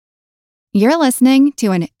You're listening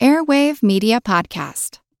to an Airwave Media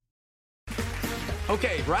Podcast.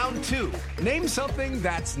 Okay, round two. Name something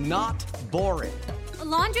that's not boring. A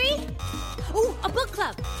laundry? Ooh, a book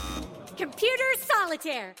club. Computer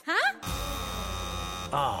solitaire, huh?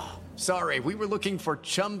 Ah, sorry, we were looking for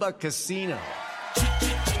Chumba Casino.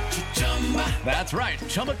 That's right,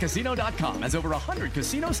 ChumbaCasino.com has over 100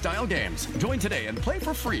 casino-style games. Join today and play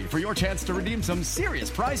for free for your chance to redeem some serious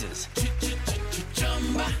prizes.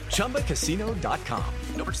 ChumbaCasino.com.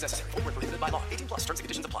 No purchase necessary. Void where prohibited by law. 18 plus. Terms and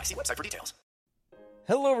conditions apply. See website for details.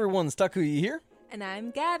 Hello everyone, Stuckuyi here. And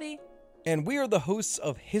I'm Gabby. And we are the hosts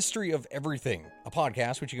of History of Everything, a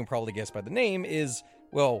podcast which you can probably guess by the name is,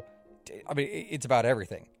 well, it's about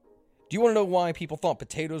everything. Do you want to know why people thought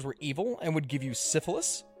potatoes were evil and would give you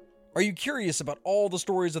syphilis? Are you curious about all the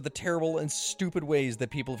stories of the terrible and stupid ways that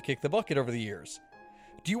people have kicked the bucket over the years?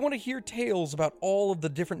 Do you want to hear tales about all of the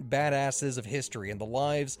different badasses of history and the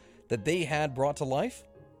lives that they had brought to life?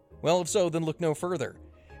 Well, if so, then look no further.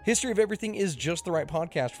 History of Everything is just the right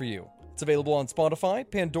podcast for you. It's available on Spotify,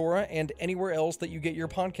 Pandora, and anywhere else that you get your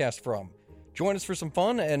podcast from. Join us for some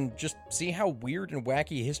fun and just see how weird and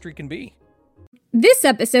wacky history can be. This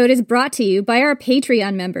episode is brought to you by our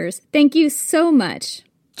Patreon members. Thank you so much.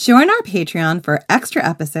 Join our Patreon for extra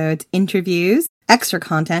episodes, interviews, extra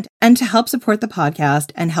content, and to help support the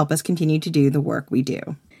podcast and help us continue to do the work we do.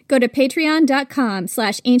 Go to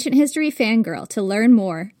patreon.com/ancienthistoryfangirl to learn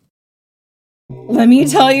more. Let me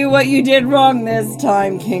tell you what you did wrong this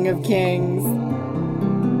time, King of Kings.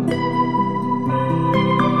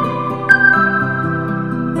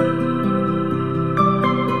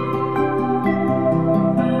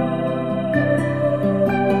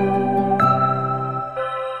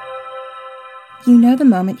 You know the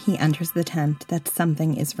moment he enters the tent that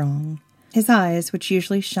something is wrong. His eyes, which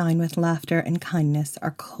usually shine with laughter and kindness,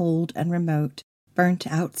 are cold and remote,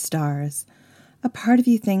 burnt-out stars. A part of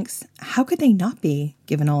you thinks, how could they not be,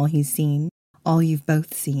 given all he's seen, all you've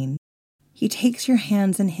both seen? He takes your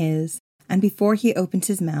hands in his, and before he opens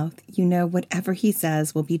his mouth, you know whatever he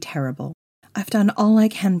says will be terrible. I've done all I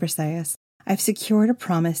can, Briseis. I've secured a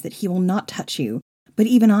promise that he will not touch you, but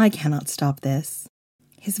even I cannot stop this.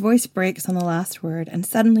 His voice breaks on the last word, and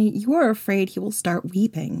suddenly you are afraid he will start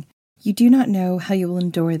weeping. You do not know how you will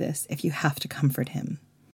endure this if you have to comfort him.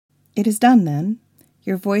 It is done then.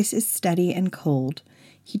 Your voice is steady and cold.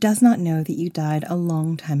 He does not know that you died a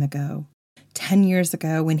long time ago. 10 years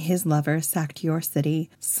ago, when his lover sacked your city,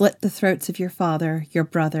 slit the throats of your father, your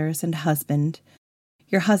brothers, and husband.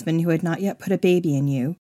 Your husband who had not yet put a baby in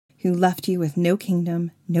you, who left you with no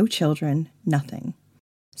kingdom, no children, nothing.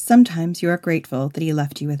 Sometimes you are grateful that he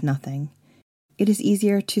left you with nothing. It is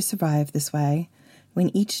easier to survive this way, when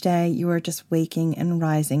each day you are just waking and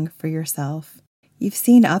rising for yourself. You've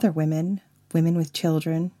seen other women with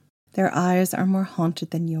children. Their eyes are more haunted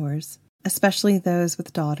than yours, especially those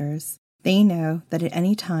with daughters. They know that at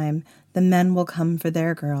any time the men will come for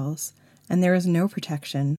their girls, and there is no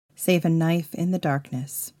protection save a knife in the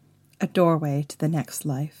darkness, a doorway to the next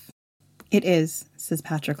life. It is, says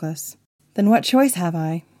Patroclus. Then what choice have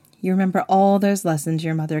I? You remember all those lessons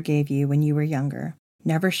your mother gave you when you were younger.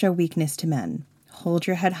 Never show weakness to men. Hold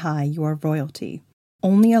your head high, you are royalty.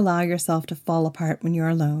 Only allow yourself to fall apart when you're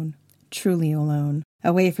alone, truly alone,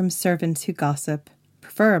 away from servants who gossip.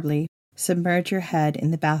 Preferably, submerge your head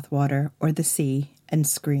in the bathwater or the sea and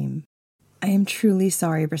scream. I am truly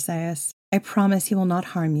sorry, Briseis. I promise he will not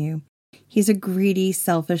harm you. He's a greedy,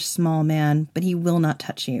 selfish, small man, but he will not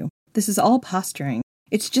touch you. This is all posturing.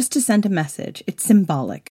 It's just to send a message. It's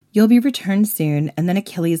symbolic. You'll be returned soon, and then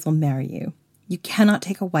Achilles will marry you. You cannot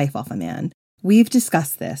take a wife off a man. We've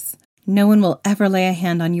discussed this. No one will ever lay a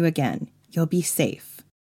hand on you again. You'll be safe.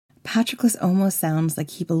 Patroclus almost sounds like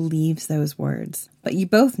he believes those words, but you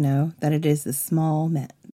both know that it is the small men,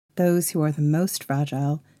 those who are the most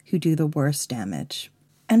fragile, who do the worst damage.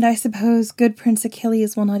 And I suppose good Prince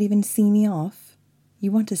Achilles will not even see me off.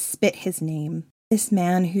 You want to spit his name. This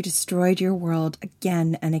man who destroyed your world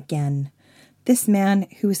again and again. This man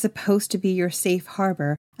who was supposed to be your safe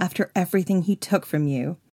harbor after everything he took from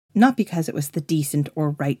you. Not because it was the decent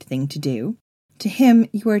or right thing to do. To him,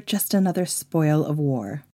 you are just another spoil of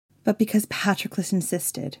war. But because Patroclus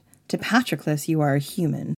insisted. To Patroclus, you are a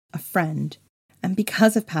human, a friend. And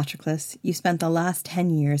because of Patroclus, you spent the last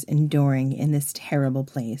 10 years enduring in this terrible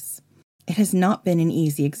place. It has not been an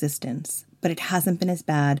easy existence, but it hasn't been as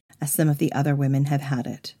bad as some of the other women have had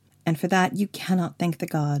it. And for that, you cannot thank the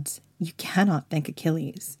gods. You cannot thank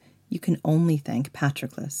Achilles. You can only thank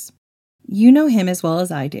Patroclus. You know him as well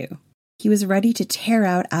as I do. He was ready to tear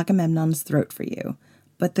out Agamemnon's throat for you,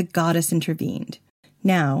 but the goddess intervened.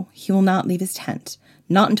 Now he will not leave his tent,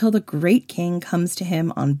 not until the great king comes to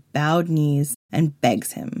him on bowed knees and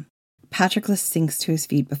begs him. Patroclus sinks to his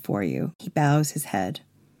feet before you. He bows his head.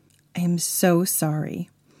 I am so sorry.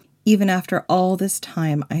 Even after all this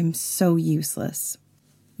time, I am so useless.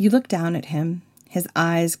 You look down at him. His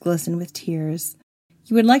eyes glisten with tears.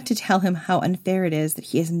 You would like to tell him how unfair it is that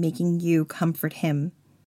he is making you comfort him.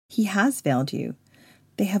 He has failed you.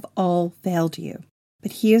 They have all failed you.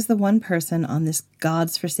 But he is the one person on this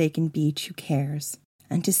God's forsaken beach who cares.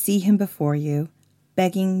 And to see him before you,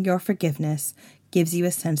 begging your forgiveness, gives you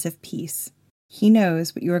a sense of peace. He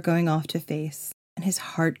knows what you are going off to face, and his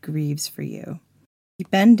heart grieves for you. You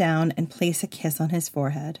bend down and place a kiss on his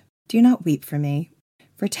forehead. Do not weep for me.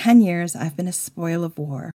 For 10 years I've been a spoil of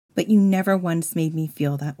war, but you never once made me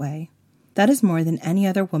feel that way. That is more than any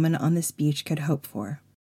other woman on this beach could hope for.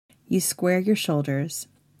 You square your shoulders.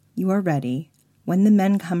 You are ready. When the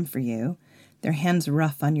men come for you, their hands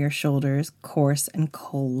rough on your shoulders, coarse and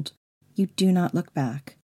cold, you do not look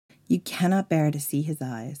back. You cannot bear to see his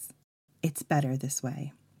eyes. It's better this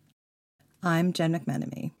way. I'm Jen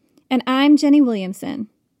McMenemy. And I'm Jenny Williamson.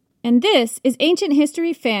 And this is Ancient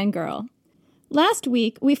History Fangirl. Last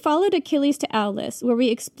week, we followed Achilles to Aulis, where we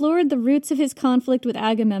explored the roots of his conflict with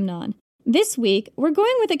Agamemnon. This week, we're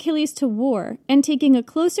going with Achilles to war and taking a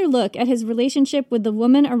closer look at his relationship with the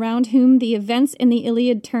woman around whom the events in the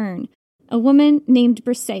Iliad turn, a woman named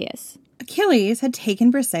Briseis. Achilles had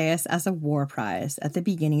taken Briseis as a war prize at the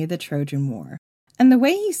beginning of the Trojan War, and the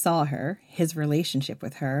way he saw her, his relationship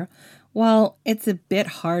with her, while it's a bit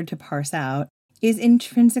hard to parse out, is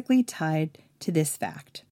intrinsically tied to this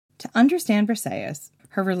fact. To understand Briseis,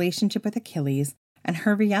 her relationship with Achilles, and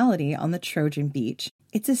her reality on the Trojan beach,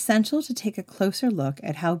 it's essential to take a closer look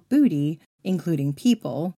at how booty, including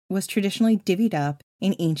people, was traditionally divvied up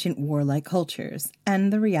in ancient warlike cultures,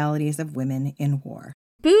 and the realities of women in war.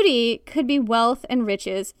 Booty could be wealth and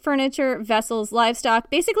riches, furniture, vessels,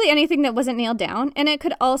 livestock, basically anything that wasn't nailed down, and it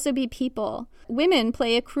could also be people. Women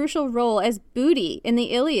play a crucial role as booty in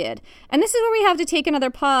the Iliad, and this is where we have to take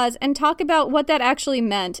another pause and talk about what that actually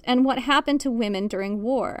meant and what happened to women during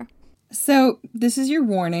war. So this is your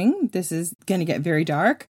warning. This is going to get very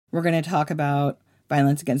dark. We're going to talk about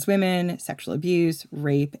violence against women, sexual abuse,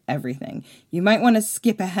 rape, everything. You might want to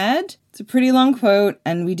skip ahead. It's a pretty long quote,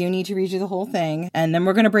 and we do need to read you the whole thing, and then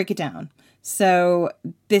we're going to break it down. But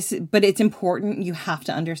it's important. You have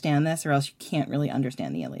to understand this, or else you can't really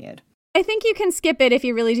understand the Iliad. I think you can skip it if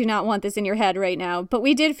you really do not want this in your head right now, but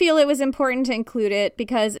we did feel it was important to include it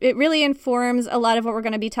because it really informs a lot of what we're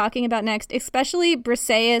going to be talking about next, especially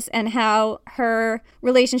Briseis and how her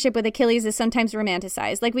relationship with Achilles is sometimes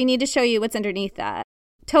romanticized. Like, we need to show you what's underneath that.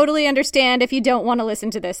 Totally understand if you don't want to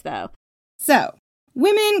listen to this, though. So,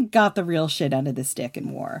 women got the real shit out of the stick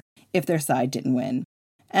in war if their side didn't win.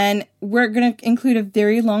 And we're going to include a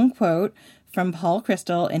very long quote from Paul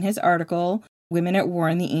Crystal in his article, Women at War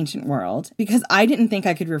in the Ancient World, because I didn't think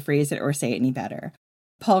I could rephrase it or say it any better.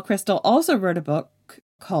 Paul Crystal also wrote a book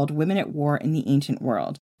called Women at War in the Ancient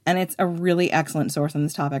World, and it's a really excellent source on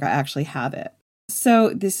this topic. I actually have it.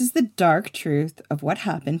 So this is the dark truth of what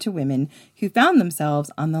happened to women who found themselves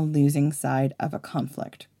on the losing side of a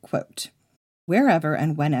conflict. Quote, wherever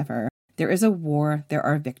and whenever there is a war, there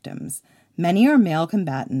are victims. Many are male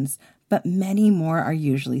combatants, but many more are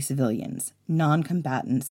usually civilians,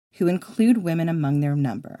 non-combatants, who include women among their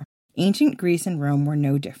number. Ancient Greece and Rome were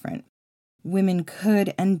no different. Women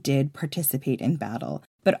could and did participate in battle,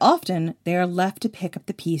 but often they are left to pick up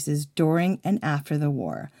the pieces during and after the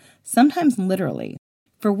war, sometimes literally.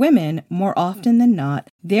 For women, more often than not,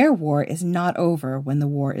 their war is not over when the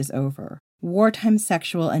war is over. Wartime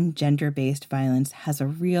sexual and gender-based violence has a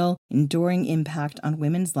real, enduring impact on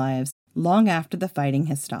women's lives long after the fighting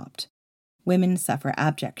has stopped. Women suffer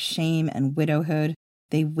abject shame and widowhood.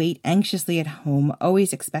 They wait anxiously at home,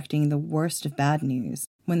 always expecting the worst of bad news.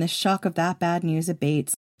 When the shock of that bad news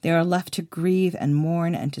abates, they are left to grieve and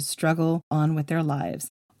mourn and to struggle on with their lives,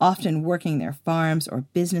 often working their farms or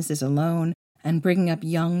businesses alone and bringing up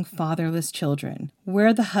young, fatherless children.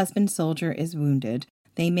 Where the husband soldier is wounded,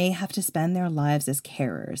 they may have to spend their lives as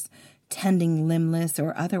carers, tending limbless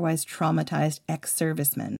or otherwise traumatized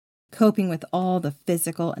ex-servicemen, coping with all the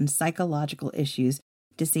physical and psychological issues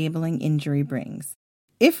disabling injury brings.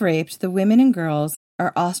 If raped, the women and girls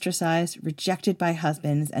are ostracized, rejected by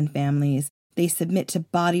husbands and families. They submit to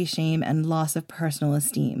body shame and loss of personal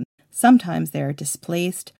esteem. Sometimes they are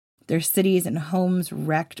displaced, their cities and homes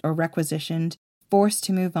wrecked or requisitioned, forced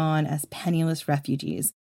to move on as penniless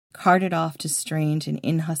refugees, carted off to strange and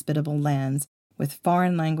inhospitable lands with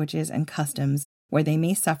foreign languages and customs where they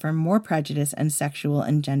may suffer more prejudice and sexual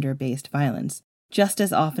and gender-based violence. just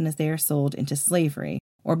as often as they are sold into slavery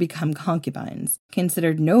or become concubines,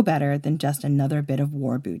 considered no better than just another bit of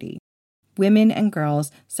war booty. Women and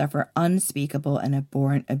girls suffer unspeakable and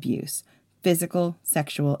abhorrent abuse, physical,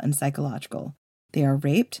 sexual, and psychological. They are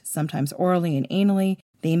raped, sometimes orally and anally.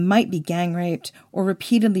 They might be gang raped or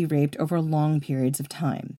repeatedly raped over long periods of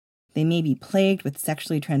time. They may be plagued with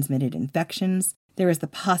sexually transmitted infections. There is the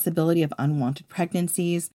possibility of unwanted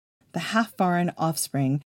pregnancies, the half-foreign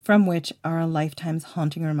offspring from which are a lifetime's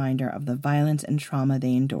haunting reminder of the violence and trauma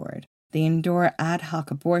they endured. They endure ad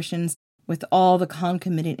hoc abortions with all the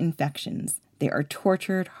concomitant infections. They are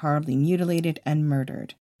tortured, horribly mutilated, and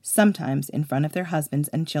murdered, sometimes in front of their husbands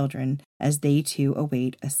and children, as they too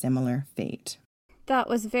await a similar fate. That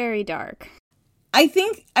was very dark. I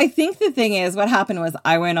think the thing is, what happened was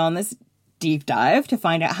I went on this deep dive to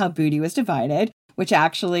find out how booty was divided, which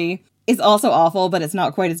actually is also awful, but it's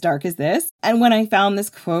not quite as dark as this. And when I found this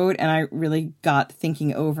quote and I really got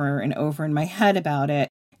thinking over and over in my head about it,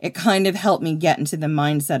 it kind of helped me get into the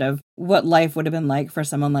mindset of what life would have been like for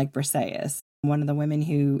someone like Briseis, one of the women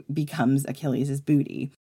who becomes Achilles'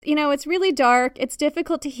 booty. You know, it's really dark. It's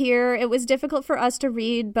difficult to hear. It was difficult for us to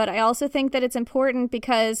read, but I also think that it's important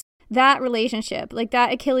because that relationship, like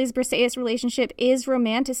that Achilles-Briseis relationship, is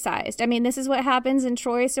romanticized. I mean, this is what happens in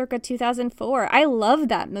Troy circa 2004. I love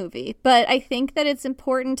that movie, but I think that it's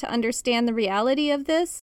important to understand the reality of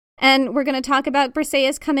this. And we're going to talk about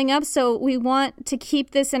Briseis coming up, so we want to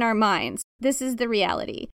keep this in our minds. This is the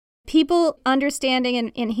reality. People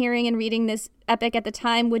understanding and hearing and reading this epic at the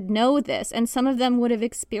time would know this, and some of them would have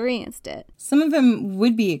experienced it. Some of them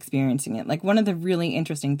would be experiencing it. Like, one of the really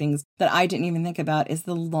interesting things that I didn't even think about is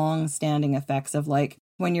the long-standing effects of, like,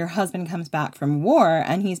 when your husband comes back from war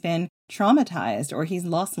and he's been traumatized or he's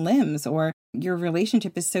lost limbs or your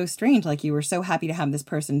relationship is so strained, like you were so happy to have this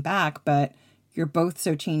person back, but you're both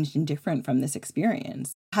so changed and different from this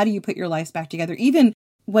experience. How do you put your lives back together, even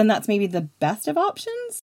when that's maybe the best of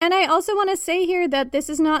options? And I also want to say here that this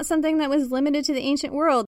is not something that was limited to the ancient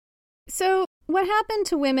world. So what happened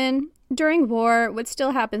to women during war, what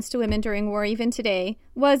still happens to women during war even today,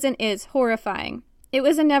 was and is horrifying. It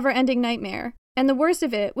was a never-ending nightmare. And the worst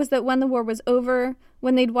of it was that when the war was over,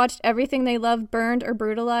 when they'd watched everything they loved burned or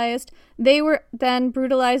brutalized, they were then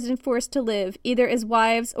brutalized and forced to live, either as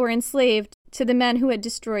wives or enslaved to the men who had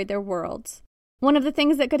destroyed their worlds. One of the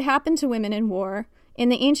things that could happen to women in war in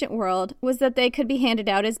the ancient world was that they could be handed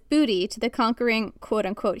out as booty to the conquering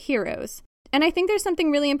quote-unquote heroes. And I think there's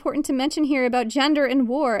something really important to mention here about gender in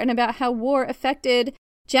war and about how war affected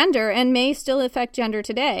gender and may still affect gender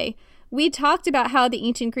today. We talked about how the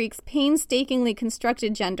ancient Greeks painstakingly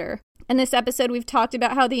constructed gender. In this episode, we've talked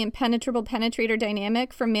about how the impenetrable penetrator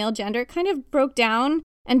dynamic for male gender kind of broke down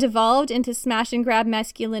and devolved into smash and grab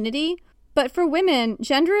masculinity. But for women,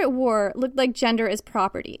 gender at war looked like gender as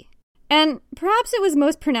property. And perhaps it was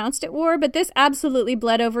most pronounced at war, but this absolutely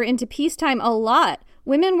bled over into peacetime a lot.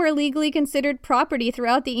 Women were legally considered property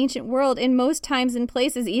throughout the ancient world in most times and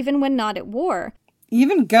places, even when not at war.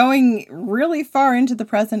 Even going really far into the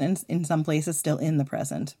present and in some places still in the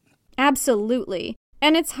present. Absolutely.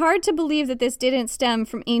 And it's hard to believe that this didn't stem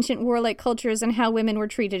from ancient warlike cultures and how women were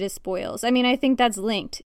treated as spoils. I mean, I think that's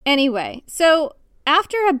linked. Anyway, so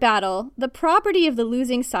after a battle, the property of the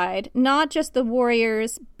losing side, not just the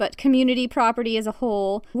warriors, but community property as a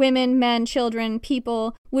whole, women, men, children,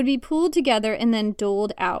 people, would be pooled together and then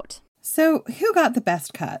doled out. So who got the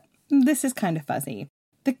best cut? This is kind of fuzzy.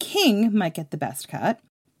 The king might get the best cut,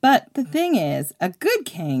 but the thing is, a good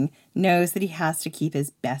king knows that he has to keep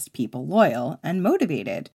his best people loyal and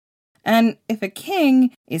motivated. And if a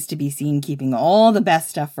king is to be seen keeping all the best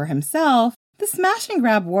stuff for himself, the smash and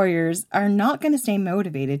grab warriors are not going to stay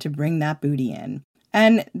motivated to bring that booty in.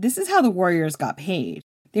 And this is how the warriors got paid.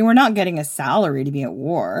 They were not getting a salary to be at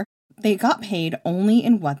war. They got paid only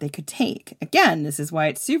in what they could take. Again, this is why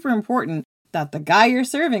it's super important that the guy you're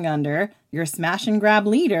serving under, your smash and grab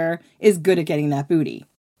leader, is good at getting that booty.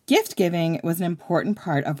 Gift giving was an important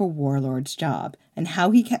part of a warlord's job and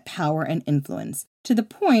how he kept power and influence, to the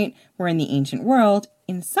point where in the ancient world,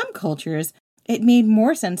 in some cultures, it made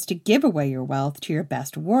more sense to give away your wealth to your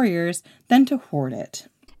best warriors than to hoard it.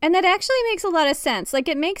 And that actually makes a lot of sense. Like,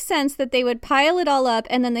 it makes sense that they would pile it all up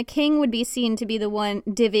and then the king would be seen to be the one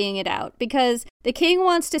divvying it out, because the king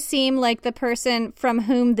wants to seem like the person from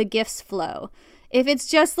whom the gifts flow. If it's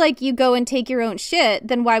just like you go and take your own shit,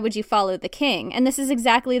 then why would you follow the king? And this is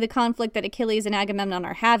exactly the conflict that Achilles and Agamemnon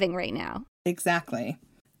are having right now. Exactly.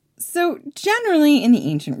 So generally in the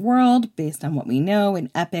ancient world, based on what we know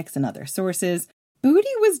in epics and other sources, booty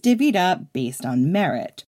was divvied up based on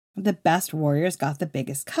merit. The best warriors got the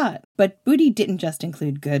biggest cut, but booty didn't just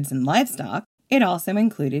include goods and livestock. It also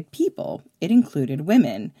included people. It included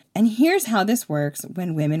women. And here's how this works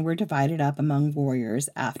when women were divided up among warriors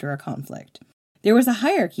after a conflict. There was a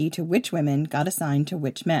hierarchy to which women got assigned to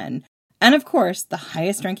which men. And of course, the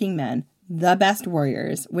highest-ranking men, the best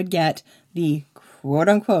warriors, would get the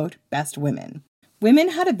quote-unquote best women.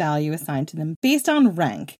 Women had a value assigned to them based on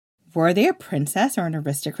rank. Were they a princess or an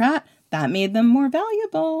aristocrat? That made them more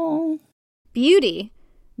valuable. Beauty.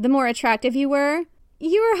 The more attractive you were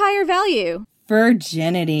higher value.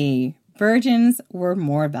 Virginity. Virgins were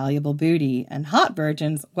more valuable booty, and hot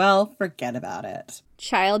virgins, well, forget about it.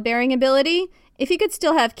 Childbearing ability. If you could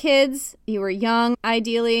still have kids, you were young,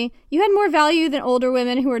 ideally, you had more value than older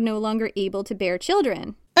women who were no longer able to bear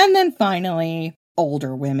children. And then finally,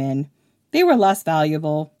 older women. They were less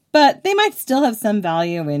valuable, but they might still have some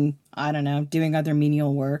value in, doing other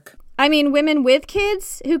menial work. I mean, women with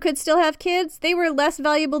kids who could still have kids, they were less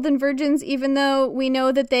valuable than virgins, even though we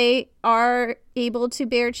know that they are able to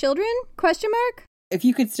bear children? ? If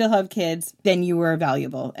you could still have kids, then you were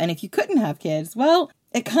valuable. And if you couldn't have kids, well,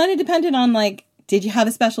 it kind of depended on, did you have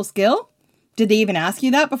a special skill? Did they even ask you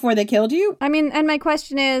that before they killed you? I mean, and my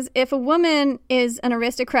question is, if a woman is an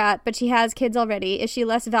aristocrat, but she has kids already, is she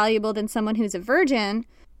less valuable than someone who's a virgin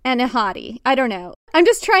and a hottie? I don't know. I'm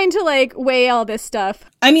just trying to, weigh all this stuff.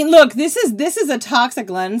 I mean, look, this is a toxic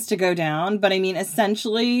lens to go down, but I mean,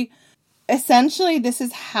 essentially, this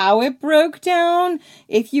is how it broke down.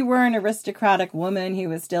 If you were an aristocratic woman who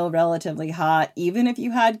was still relatively hot, even if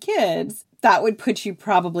you had kids, that would put you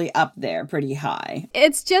probably up there pretty high.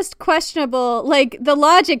 It's just questionable. The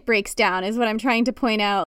logic breaks down is what I'm trying to point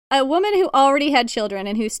out. A woman who already had children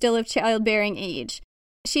and who's still of childbearing age,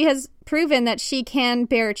 she has proven that she can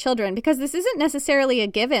bear children, because this isn't necessarily a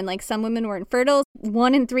given. Some women were infertile.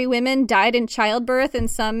 1 in 3 women died in childbirth in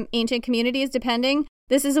some ancient communities, depending.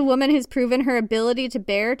 This is a woman who's proven her ability to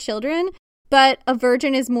bear children, but a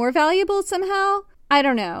virgin is more valuable somehow? I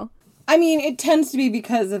don't know. I mean, it tends to be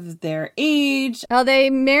because of their age. Oh, they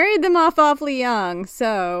married them off awfully young,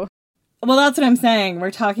 so... Well, that's what I'm saying.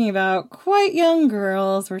 We're talking about quite young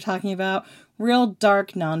girls. We're talking about real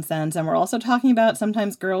dark nonsense. And we're also talking about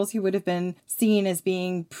sometimes girls who would have been seen as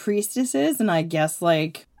being priestesses. And I guess,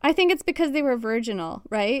 I think it's because they were virginal,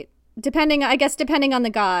 right? Depending on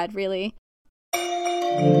the god, really.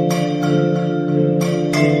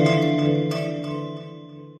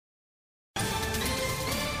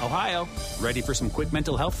 Ohio, ready for some quick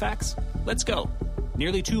mental health facts? Let's go.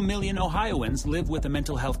 Nearly 2 million Ohioans live with a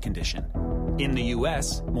mental health condition. In the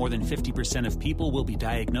U.S., more than 50% of people will be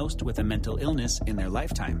diagnosed with a mental illness in their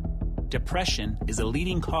lifetime. Depression is a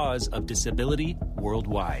leading cause of disability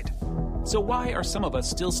worldwide. So why are some of us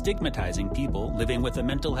still stigmatizing people living with a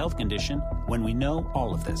mental health condition when we know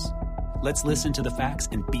all of this? Let's listen to the facts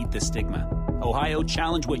and beat the stigma. Ohio,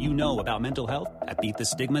 challenge what you know about mental health at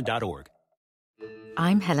beatthestigma.org.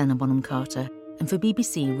 I'm Helena Bonham Carter, and for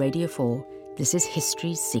BBC Radio 4, this is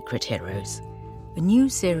History's Secret Heroes, a new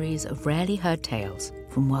series of rarely heard tales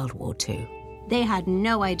from World War II. They had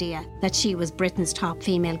no idea that she was Britain's top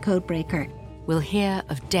female codebreaker. We'll hear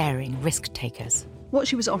of daring risk-takers. What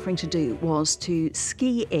she was offering to do was to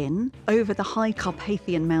ski in over the high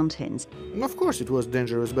Carpathian mountains. Of course it was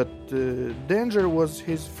dangerous, but danger was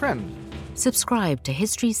his friend. Subscribe to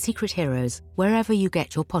History's Secret Heroes wherever you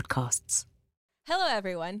get your podcasts. Hello,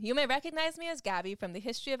 everyone. You may recognize me as Gabby from the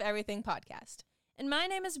History of Everything podcast. And my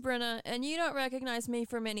name is Brenna, and you don't recognize me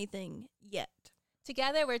from anything yet.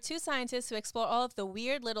 Together, we're two scientists who explore all of the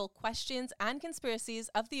weird little questions and conspiracies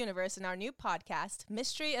of the universe in our new podcast,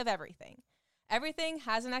 Mystery of Everything. Everything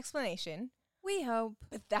has an explanation. We hope.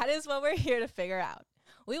 But that is what we're here to figure out.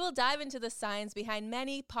 We will dive into the science behind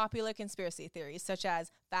many popular conspiracy theories, such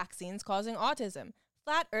as vaccines causing autism,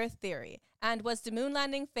 flat Earth theory, and was the moon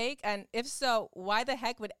landing fake? And if so, why the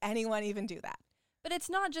heck would anyone even do that? But it's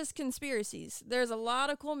not just conspiracies. There's a lot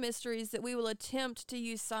of cool mysteries that we will attempt to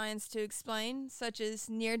use science to explain, such as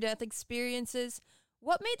near-death experiences,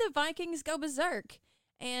 what made the Vikings go berserk,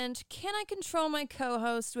 and can I control my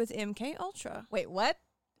co-host with MK Ultra? Wait, what?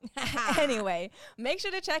 Anyway, make sure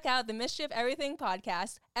to check out the Mystery of Everything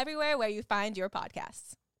podcast everywhere where you find your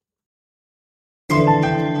podcasts.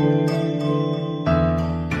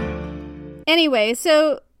 Anyway,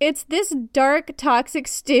 so it's this dark, toxic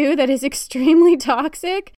stew that is extremely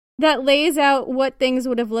toxic that lays out what things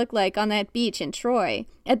would have looked like on that beach in Troy.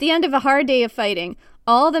 At the end of a hard day of fighting,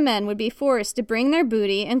 all the men would be forced to bring their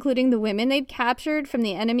booty, including the women they'd captured from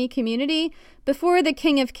the enemy community, before the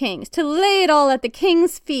King of Kings, to lay it all at the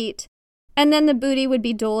king's feet, and then the booty would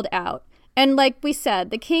be doled out. And like we said,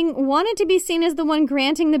 the king wanted to be seen as the one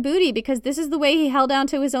granting the booty because this is the way he held on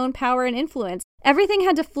to his own power and influence. Everything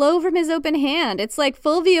had to flow from his open hand. It's like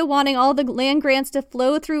Fulvia wanting all the land grants to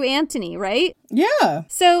flow through Antony, right? Yeah.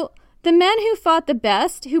 So the men who fought the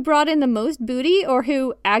best, who brought in the most booty, or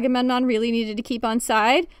who Agamemnon really needed to keep on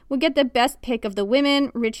side, would get the best pick of the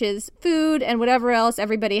women, riches, food, and whatever else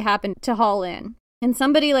everybody happened to haul in. And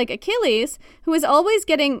somebody like Achilles, who was always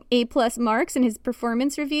getting A+ marks in his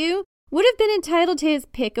performance review, would have been entitled to his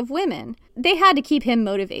pick of women. They had to keep him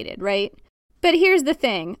motivated, right? But here's the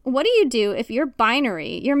thing. What do you do if your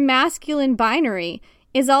binary, your masculine binary,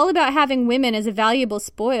 is all about having women as a valuable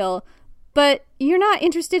spoil, but you're not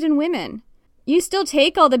interested in women? You still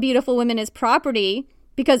take all the beautiful women as property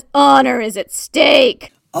because honor is at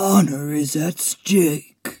stake. Honor is at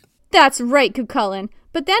stake. That's right, Cucullin.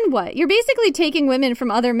 But then what? You're basically taking women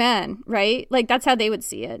from other men, right? Like, that's how they would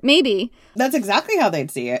see it. Maybe. That's exactly how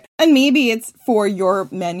they'd see it. And maybe it's for your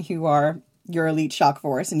men who are your elite shock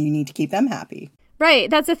force and you need to keep them happy. Right,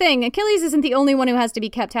 that's the thing. Achilles isn't the only one who has to be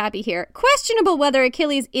kept happy here. Questionable whether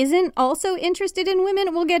Achilles isn't also interested in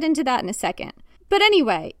women. We'll get into that in a second. But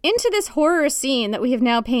anyway, into this horror scene that we have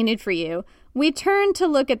now painted for you, we turn to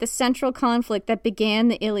look at the central conflict that began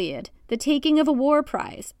the Iliad, the taking of a war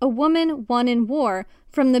prize, a woman won in war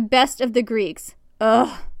from the best of the Greeks.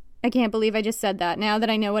 Ugh, I can't believe I just said that now that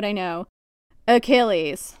I know what I know.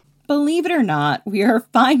 Achilles. Believe it or not, we are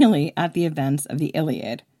finally at the events of the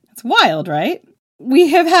Iliad. It's wild, right? We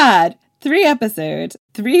have had 3 episodes,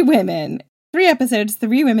 3 women. 3 episodes,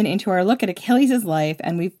 3 women into our look at Achilles' life,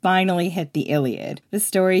 and we finally hit the Iliad, the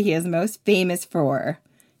story he is most famous for.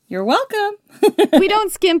 You're welcome. We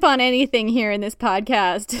don't skimp on anything here in this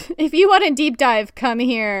podcast. If you want a deep dive, come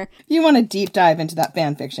here. If you want a deep dive into that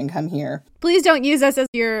fan fiction, come here. Please don't use us as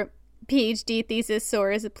your PhD thesis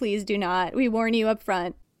source. Please do not. We warn you up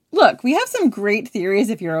front. Look, we have some great theories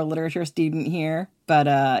if you're a literature student here,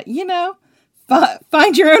 but,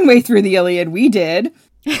 find your own way through the Iliad. We did.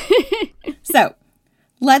 So,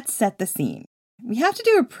 let's set the scene. We have to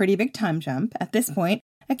do a pretty big time jump. At this point,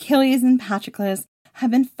 Achilles and Patroclus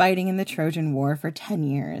have been fighting in the Trojan War for 10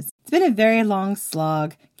 years. It's been a very long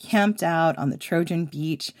slog, camped out on the Trojan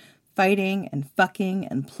beach, fighting and fucking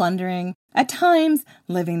and plundering, at times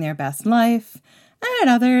living their best life, and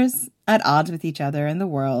at others at odds with each other and the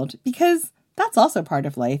world, because that's also part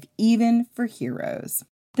of life, even for heroes.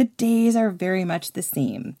 The days are very much the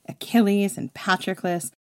same. Achilles and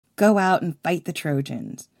Patroclus go out and fight the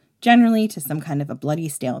Trojans, generally to some kind of a bloody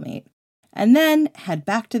stalemate, and then head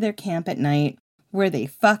back to their camp at night, where they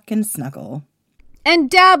fuck and snuggle. And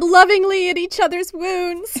dab lovingly at each other's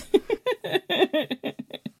wounds.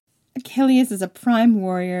 Achilles is a prime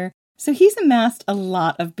warrior, so he's amassed a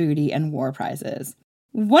lot of booty and war prizes.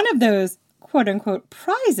 One of those quote-unquote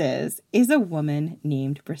prizes is a woman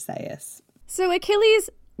named Briseis. So Achilles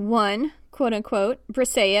won, quote-unquote,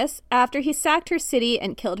 Briseis after he sacked her city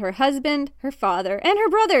and killed her husband, her father, and her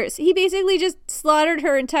brothers. He basically just slaughtered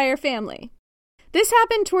her entire family. This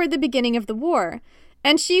happened toward the beginning of the war,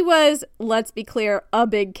 and she was, let's be clear, a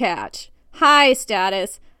big catch. High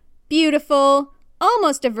status, beautiful,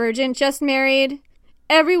 almost a virgin, just married.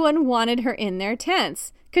 Everyone wanted her in their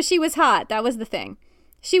tents, because she was hot, that was the thing.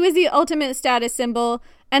 She was the ultimate status symbol,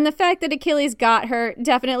 and the fact that Achilles got her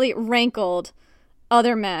definitely rankled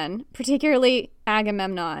other men, particularly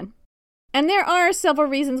Agamemnon. And there are several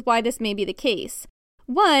reasons why this may be the case.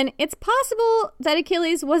 One, it's possible that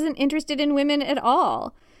Achilles wasn't interested in women at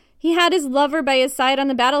all. He had his lover by his side on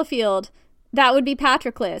the battlefield. That would be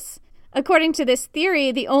Patroclus. According to this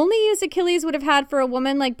theory, the only use Achilles would have had for a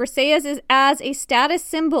woman like Briseis is as a status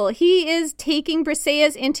symbol. He is taking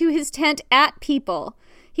Briseis into his tent at people.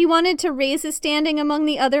 He wanted to raise his standing among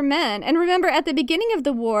the other men. And remember, at the beginning of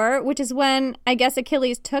the war, which is when, I guess,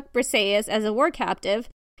 Achilles took Briseis as a war captive,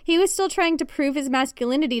 he was still trying to prove his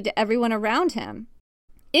masculinity to everyone around him.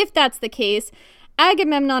 If that's the case,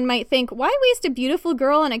 Agamemnon might think, why waste a beautiful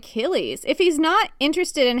girl on Achilles? If he's not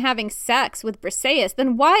interested in having sex with Briseis,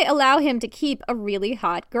 then why allow him to keep a really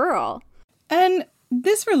hot girl? And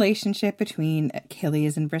this relationship between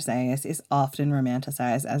Achilles and Briseis is often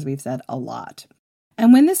romanticized, as we've said a lot.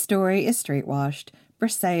 And when the story is straightwashed,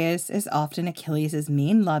 Briseis is often Achilles'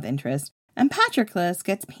 main love interest, and Patroclus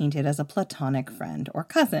gets painted as a platonic friend or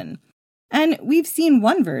cousin. And we've seen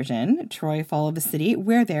one version, Troy Fall of the City,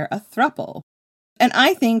 where they're a throuple. And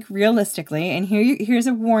I think realistically, and here's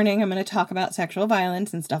a warning, I'm going to talk about sexual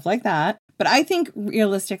violence and stuff like that, but I think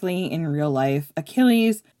realistically in real life,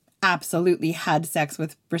 Achilles absolutely had sex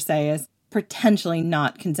with Briseis, potentially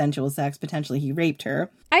not consensual sex, potentially he raped her.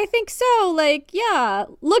 I think so, yeah,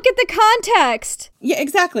 look at the context. Yeah,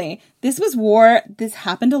 exactly. This was war, this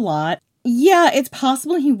happened a lot. Yeah, it's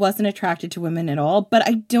possible he wasn't attracted to women at all, but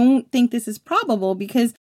I don't think this is probable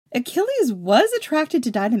because Achilles was attracted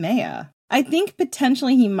to Deinomea. I think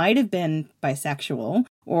potentially he might have been bisexual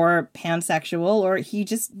or pansexual, or he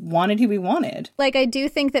just wanted who he wanted. Like, I do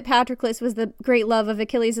think that Patroclus was the great love of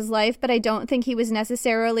Achilles' life, but I don't think he was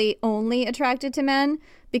necessarily only attracted to men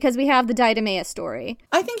because we have the Deinomea story.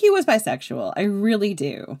 I think he was bisexual. I really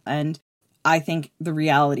do. And I think the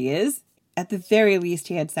reality is, at the very least,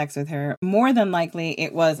 he had sex with her. More than likely,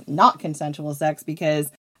 it was not consensual sex because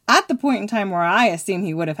at the point in time where I assume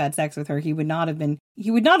he would have had sex with her, he would not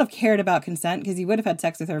have cared about consent because he would have had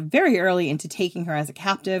sex with her very early into taking her as a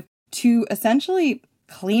captive to essentially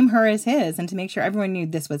claim her as his and to make sure everyone knew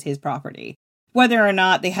this was his property. Whether or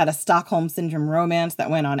not they had a Stockholm Syndrome romance that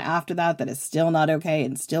went on after that is still not okay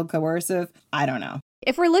and still coercive, I don't know.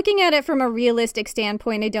 If we're looking at it from a realistic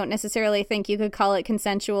standpoint, I don't necessarily think you could call it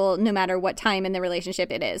consensual no matter what time in the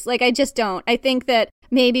relationship it is. Like, I just don't. I think that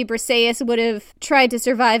maybe Briseis would have tried to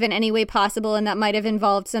survive in any way possible, and that might have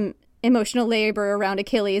involved some emotional labor around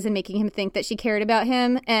Achilles and making him think that she cared about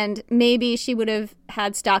him. And maybe she would have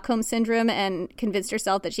had Stockholm Syndrome and convinced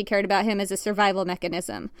herself that she cared about him as a survival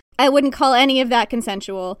mechanism. I wouldn't call any of that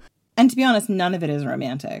consensual. And to be honest, none of it is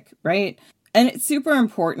romantic, right? And it's super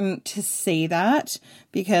important to say that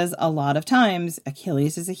because a lot of times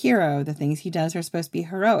Achilles is a hero. The things he does are supposed to be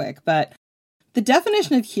heroic. But the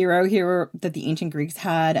definition of hero here that the ancient Greeks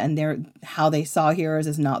had and how they saw heroes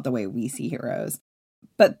is not the way we see heroes.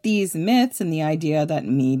 But these myths and the idea that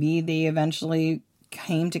maybe they eventually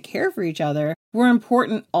came to care for each other were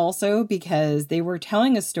important also because they were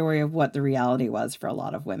telling a story of what the reality was for a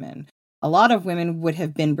lot of women. A lot of women would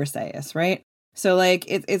have been Briseis, right? So, like,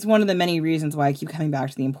 it's one of the many reasons why I keep coming back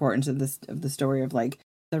to the importance of the story of, like,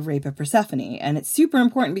 the rape of Persephone. And it's super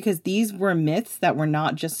important because these were myths that were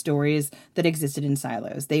not just stories that existed in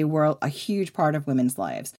silos. They were a huge part of women's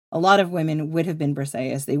lives. A lot of women would have been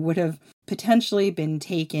Briseis. They would have potentially been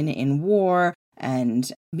taken in war and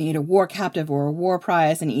made a war captive or a war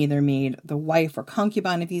prize and either made the wife or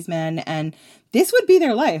concubine of these men. And this would be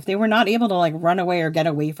their life. They were not able to, like, run away or get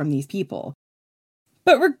away from these people.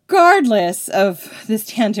 But regardless of this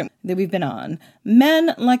tangent that we've been on,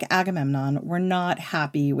 men like Agamemnon were not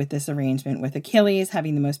happy with this arrangement with Achilles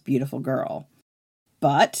having the most beautiful girl.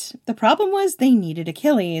 But the problem was they needed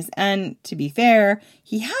Achilles, and to be fair,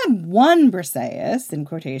 he had won Briseis, in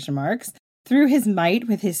quotation marks, through his might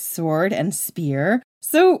with his sword and spear,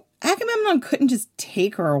 so Agamemnon couldn't just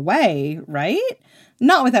take her away, right?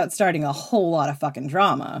 Not without starting a whole lot of fucking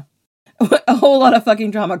drama. A whole lot of fucking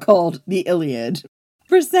drama called the Iliad.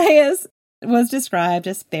 Briseis was described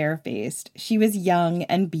as fair-faced. She was young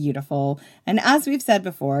and beautiful, and as we've said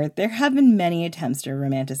before, there have been many attempts to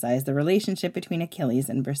romanticize the relationship between Achilles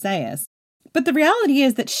and Briseis. But the reality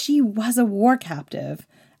is that she was a war captive.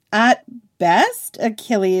 At best,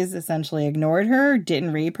 Achilles essentially ignored her,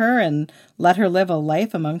 didn't rape her, and let her live a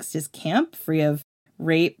life amongst his camp, free of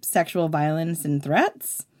rape, sexual violence, and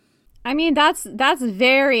threats. I mean, that's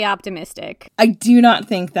very optimistic. I do not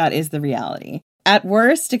think that is the reality. At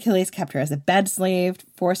worst, Achilles kept her as a bed slave,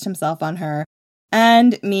 forced himself on her,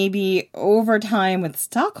 and maybe over time with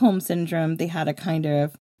Stockholm Syndrome, they had a kind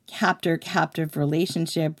of captor-captive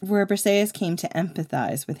relationship where Briseis came to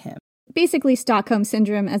empathize with him. Basically, Stockholm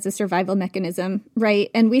Syndrome as a survival mechanism, right?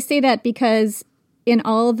 And we say that because in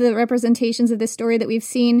all of the representations of this story that we've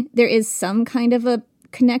seen, there is some kind of a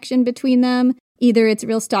connection between them. Either it's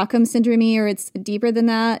real Stockholm Syndrome or it's deeper than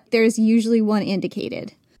that. There's usually one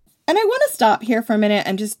indicated. And I want to stop here for a minute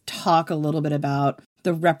and just talk a little bit about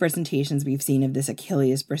the representations we've seen of this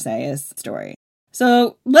Achilles-Briseis story.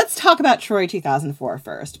 So let's talk about Troy 2004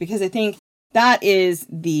 first, because I think that is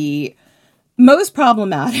the most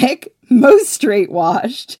problematic, most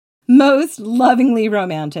straight-washed, most lovingly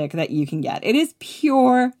romantic that you can get. It is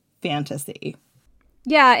pure fantasy.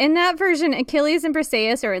 Yeah, in that version, Achilles and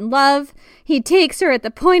Briseis are in love. He takes her at the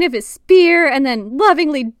point of his spear and then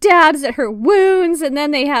lovingly dabs at her wounds, and then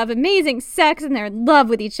they have amazing sex and they're in love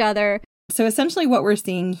with each other. So essentially what we're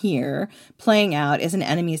seeing here playing out is an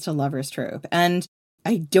enemies to lovers trope. And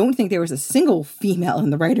I don't think there was a single female in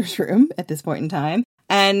the writer's room at this point in time.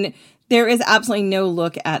 And there is absolutely no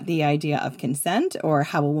look at the idea of consent or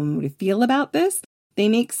how a woman would feel about this. They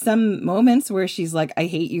make some moments where she's like, I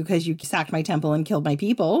hate you because you sacked my temple and killed my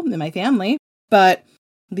people and my family. But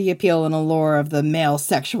the appeal and allure of the male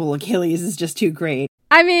sexual Achilles is just too great.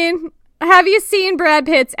 I mean, have you seen Brad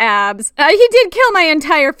Pitt's abs? He did kill my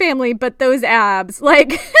entire family, but those abs,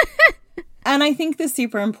 like... And I think the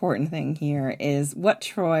super important thing here is what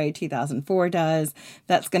Troy 2004 does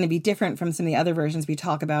that's going to be different from some of the other versions we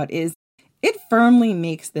talk about is it firmly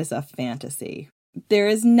makes this a fantasy. There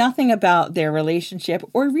is nothing about their relationship,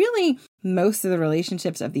 or really most of the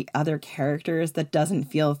relationships of the other characters, that doesn't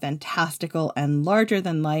feel fantastical and larger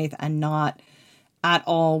than life and not at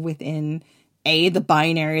all within A, the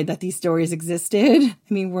binary that these stories existed.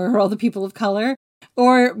 I mean, we're all the people of color.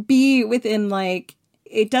 Or B, within like,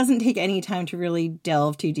 it doesn't take any time to really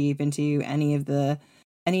delve too deep into any of the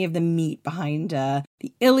meat behind the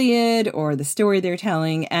Iliad or the story they're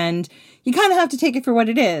telling. And you kind of have to take it for what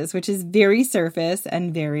it is, which is very surface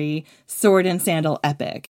and very sword and sandal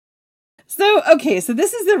epic. So, okay, so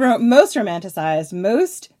this is the most romanticized,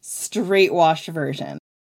 most straight-washed version.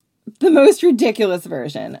 The most ridiculous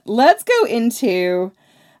version. Let's go into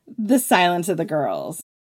The Silence of the Girls.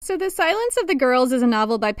 So The Silence of the Girls is a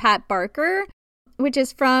novel by Pat Barker, which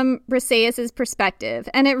is from Briseis's perspective,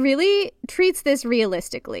 and it really treats this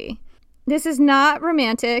realistically. This is not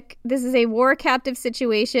romantic. This is a war captive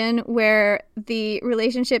situation where the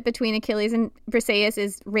relationship between Achilles and Briseis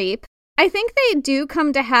is rape. I think they do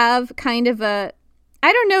come to have kind of a...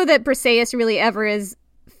 I don't know that Briseis really ever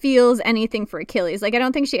feels anything for Achilles. Like, I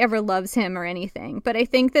don't think she ever loves him or anything, but I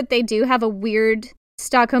think that they do have a weird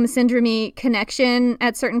Stockholm Syndrome connection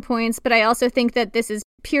at certain points, but I also think that this is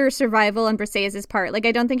pure survival on Briseis' part. Like,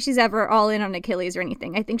 I don't think she's ever all in on Achilles or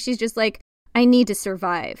anything. I think she's just like, I need to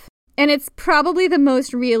survive. And it's probably the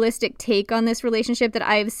most realistic take on this relationship that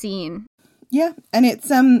I've seen. Yeah, and it's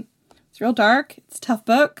real dark. It's a tough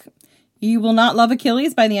book. You will not love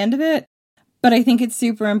Achilles by the end of it, but I think it's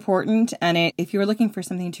super important. And if you're looking for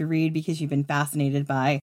something to read because you've been fascinated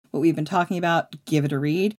by what we've been talking about, give it a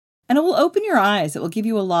read. And it will open your eyes. It will give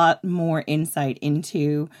you a lot more insight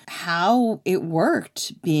into how it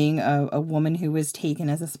worked being a woman who was taken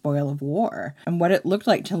as a spoil of war and what it looked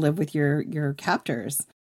like to live with your captors.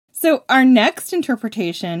 So our next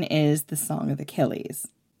interpretation is The Song of Achilles,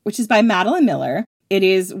 which is by Madeline Miller. It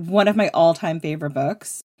is one of my all-time favorite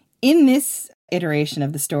books. In this iteration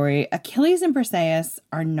of the story, Achilles and Briseis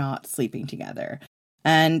are not sleeping together.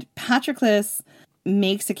 And Patroclus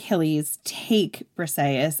makes Achilles take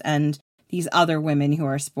Briseis and these other women who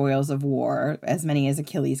are spoils of war, as many as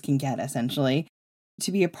Achilles can get, essentially,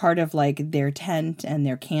 to be a part of like their tent and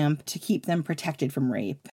their camp to keep them protected from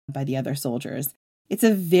rape by the other soldiers. It's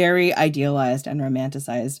a very idealized and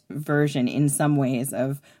romanticized version in some ways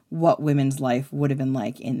of what women's life would have been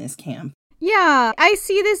like in this camp. Yeah, I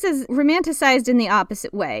see this as romanticized in the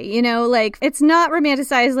opposite way. You know, like, it's not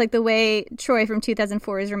romanticized like the way Troy from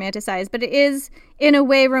 2004 is romanticized, but it is, in a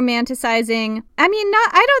way, romanticizing. I mean,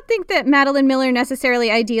 I don't think that Madeline Miller necessarily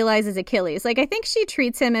idealizes Achilles. Like, I think she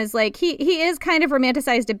treats him as, like, he is kind of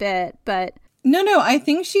romanticized a bit, but... No, I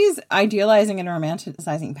think she's idealizing and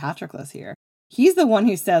romanticizing Patroclus here. He's the one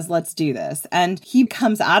who says, let's do this. And he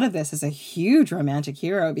comes out of this as a huge romantic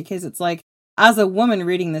hero because it's like, as a woman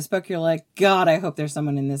reading this book, you're like, God, I hope there's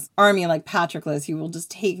someone in this army like Patroclus who will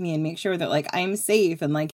just take me and make sure that, like, I'm safe.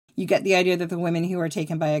 And, like, you get the idea that the women who are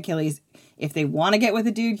taken by Achilles, if they want to get with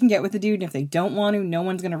a dude, can get with a dude. And if they don't want to, no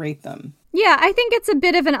one's going to rape them. Yeah, I think it's a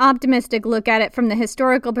bit of an optimistic look at it from the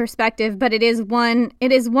historical perspective, but it is one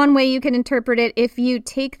way you can interpret it if you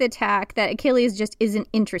take the tack that Achilles just isn't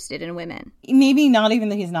interested in women. Maybe not even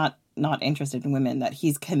that he's not interested in women, that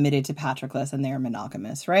he's committed to Patroclus and they're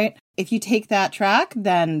monogamous, right? If you take that track,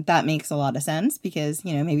 then that makes a lot of sense because,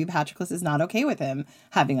 you know, maybe Patroclus is not okay with him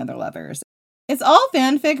having other lovers. It's all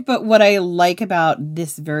fanfic, but what I like about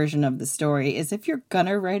this version of the story is if you're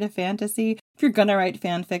gonna write a fantasy, if you're gonna write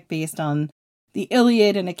fanfic based on the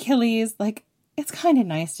Iliad and Achilles, like, it's kind of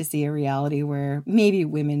nice to see a reality where maybe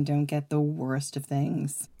women don't get the worst of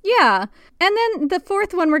things. Yeah. And then the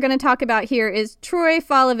fourth one we're going to talk about here is Troy,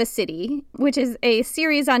 Fall of a City, which is a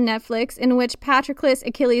series on Netflix in which Patroclus,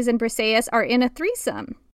 Achilles, and Briseis are in a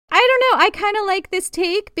threesome. I don't know. I kind of like this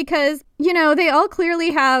take because, you know, they all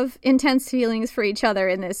clearly have intense feelings for each other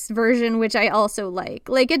in this version, which I also like.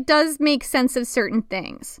 Like, it does make sense of certain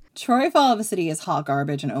things. Trouy Fall of a City is hot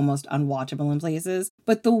garbage and almost unwatchable in places.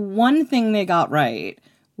 But the one thing they got right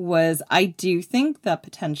was I do think that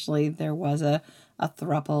potentially there was a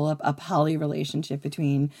throuple, a poly relationship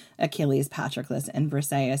between Achilles, Patroclus, and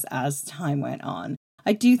Briseis as time went on.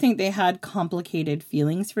 I do think they had complicated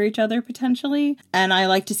feelings for each other, potentially, and I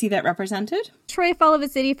like to see that represented. Troy, Fall of a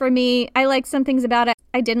City, for me, I liked some things about it.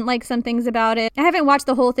 I didn't like some things about it. I haven't watched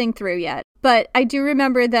the whole thing through yet, but I do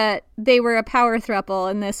remember that they were a power throuple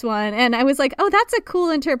in this one, and I was like, oh, that's a cool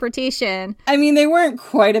interpretation. I mean, they weren't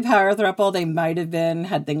quite a power throuple. They might have been,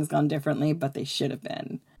 had things gone differently, but they should have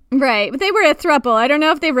been. Right, but they were a throuple. I don't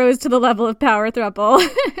know if they rose to the level of power throuple.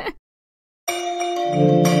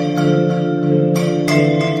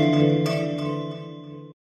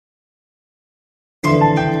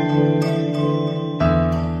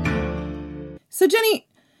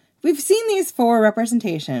 4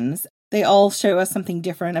 representations. They all show us something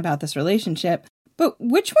different about this relationship, but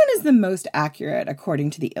which one is the most accurate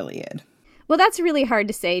according to the Iliad? Well, that's really hard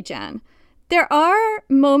to say, Jen. There are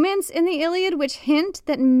moments in the Iliad which hint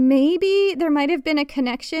that maybe there might have been a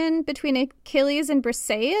connection between Achilles and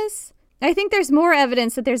Briseis. I think there's more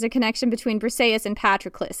evidence that there's a connection between Briseis and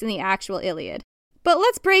Patroclus in the actual Iliad. But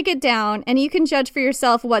let's break it down, and you can judge for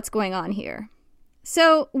yourself what's going on here.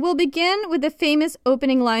 So we'll begin with the famous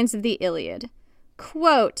opening lines of the Iliad.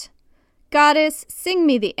 Quote, "Goddess, sing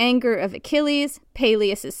me the anger of Achilles,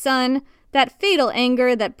 Peleus' son, that fatal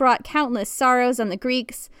anger that brought countless sorrows on the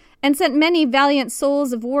Greeks, and sent many valiant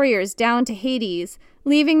souls of warriors down to Hades,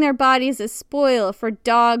 leaving their bodies as spoil for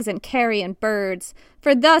dogs and carrion birds,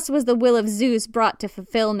 for thus was the will of Zeus brought to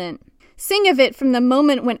fulfillment. Sing of it from the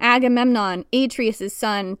moment when Agamemnon, Atreus'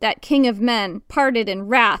 son, that king of men, parted in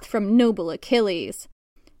wrath from noble Achilles."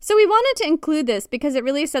 So we wanted to include this because it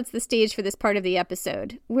really sets the stage for this part of the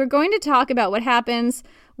episode. We're going to talk about what happens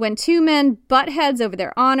when 2 men butt heads over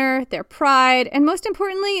their honor, their pride, and most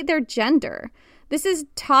importantly, their gender. This is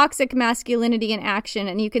toxic masculinity in action,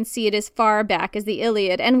 and you can see it as far back as the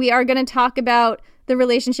Iliad. And we are going to talk about the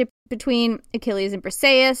relationship between Achilles and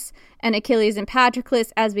Briseis and Achilles and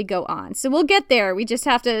Patroclus as we go on. So we'll get there. We just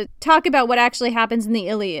have to talk about what actually happens in the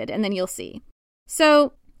Iliad, and then you'll see.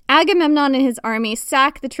 So Agamemnon and his army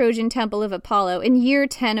sack the Trojan temple of Apollo in year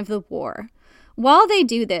 10 of the war. While they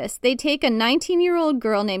do this, they take a 19-year-old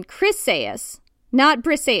girl named Chryseis, not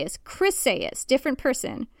Briseis, Chryseis, different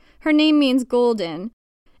person. Her name means golden.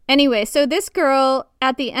 Anyway, so this girl,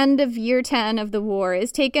 at the end of year 10 of the war,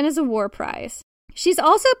 is taken as a war prize. She's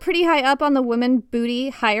also pretty high up on the woman booty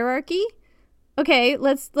hierarchy. Okay,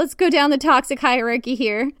 let's go down the toxic hierarchy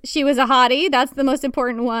here. She was a hottie, that's the most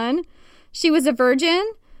important one. She was a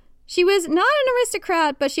virgin. She was not an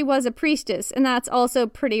aristocrat, but she was a priestess, and that's also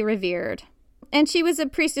pretty revered. And she was a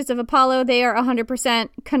priestess of Apollo. They are 100%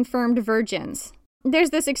 confirmed virgins.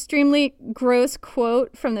 There's this extremely gross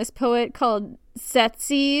quote from this poet called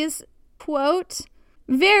Tzetzes, quote,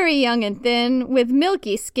 "Very young and thin, with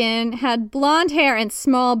milky skin, had blonde hair and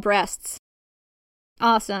small breasts."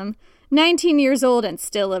 Awesome. 19 years old and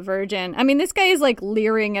still a virgin. I mean, this guy is like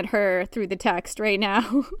leering at her through the text right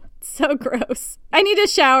now. So gross. I need a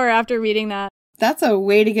shower after reading that. That's a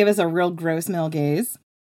way to give us a real gross male gaze.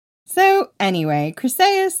 So anyway,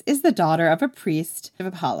 Chryseis is the daughter of a priest of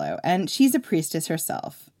Apollo, and she's a priestess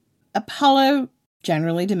herself. Apollo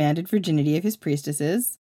generally demanded virginity of his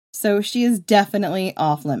priestesses, so she is definitely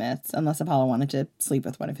off limits, unless Apollo wanted to sleep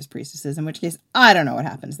with one of his priestesses, in which case, I don't know what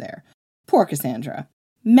happens there. Poor Cassandra.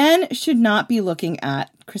 Men should not be looking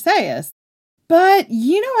at Chryseis, but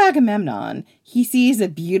you know Agamemnon. He sees a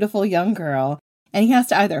beautiful young girl, and he has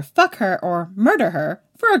to either fuck her or murder her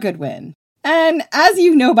for a good win. And as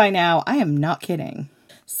you know by now, I am not kidding.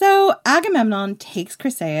 So Agamemnon takes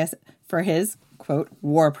Chryseis for his, quote,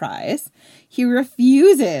 war prize. He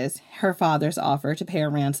refuses her father's offer to pay a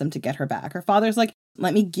ransom to get her back. Her father's like,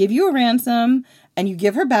 let me give you a ransom, and you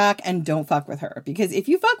give her back, and don't fuck with her. Because if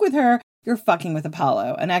you fuck with her, you're fucking with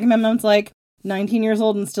Apollo. And Agamemnon's like, 19 years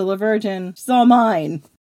old and still a virgin. She's all mine.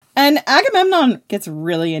 And Agamemnon gets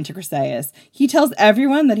really into Chryseis. He tells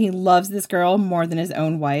everyone that he loves this girl more than his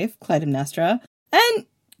own wife, Clytemnestra. And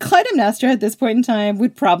Clytemnestra at this point in time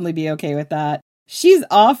would probably be okay with that. She's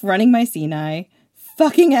off running Mycenae,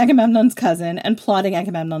 fucking Agamemnon's cousin, and plotting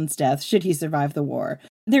Agamemnon's death should he survive the war.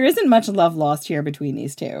 There isn't much love lost here between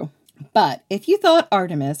these two. But if you thought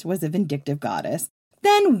Artemis was a vindictive goddess,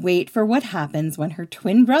 then wait for what happens when her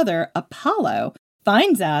twin brother, Apollo,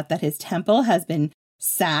 finds out that his temple has been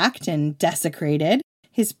sacked and desecrated,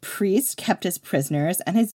 his priests kept as prisoners,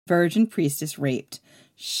 and his virgin priestess raped.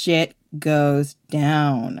 Shit goes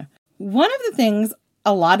down. One of the things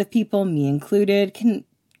a lot of people, me included, can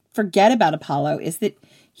forget about Apollo is that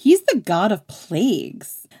he's the god of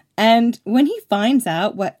plagues. And when he finds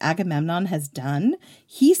out what Agamemnon has done,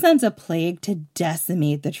 he sends a plague to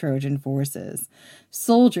decimate the Trojan forces.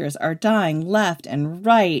 Soldiers are dying left and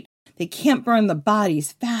right. They can't burn the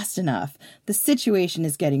bodies fast enough. The situation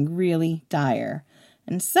is getting really dire.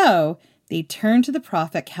 And so they turn to the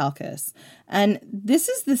prophet Calchas. And this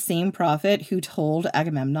is the same prophet who told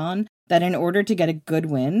Agamemnon that in order to get a good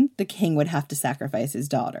win, the king would have to sacrifice his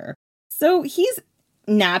daughter. So he's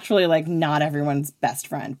naturally like not everyone's best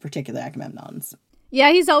friend, particularly Agamemnon's.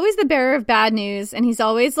 Yeah, he's always the bearer of bad news, and he's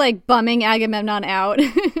always like bumming Agamemnon out.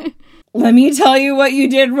 Let me tell you what you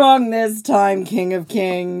did wrong this time, King of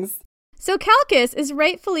Kings. So Calchas is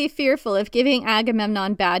rightfully fearful of giving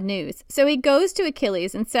Agamemnon bad news. So he goes to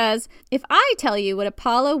Achilles and says, if I tell you what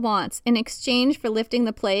Apollo wants in exchange for lifting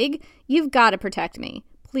the plague, you've got to protect me.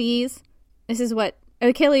 Please, This is what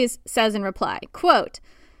Achilles says in reply. Quote,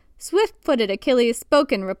 "Swift-footed Achilles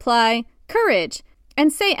spoke in reply, 'Courage,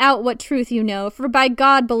 and say out what truth you know, for by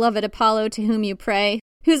God, beloved Apollo, to whom you pray,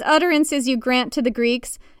 whose utterances you grant to the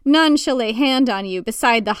Greeks, none shall lay hand on you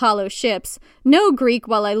beside the hollow ships. No Greek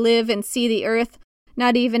while I live and see the earth,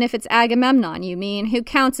 not even if it's Agamemnon, you mean, who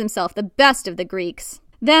counts himself the best of the Greeks.'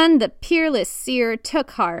 Then the peerless seer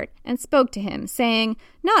took heart and spoke to him, saying,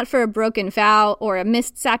 'Not for a broken vow or a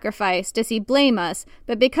missed sacrifice does he blame us,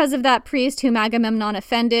 but because of that priest whom Agamemnon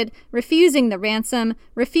offended, refusing the ransom,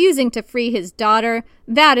 refusing to free his daughter.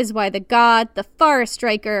 That is why the god, the far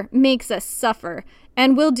striker, makes us suffer,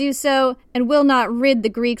 and will do so, and will not rid the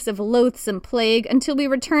Greeks of loathsome plague until we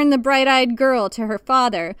return the bright-eyed girl to her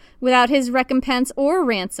father, without his recompense or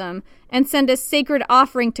ransom, and send a sacred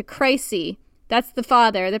offering to Chryse.' That's the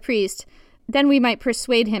father, the priest. Then we might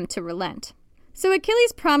persuade him to relent." So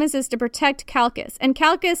Achilles promises to protect Calchas, and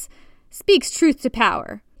Calchas speaks truth to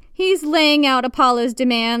power. He's laying out Apollo's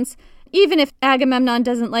demands, even if Agamemnon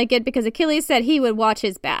doesn't like it, because Achilles said he would watch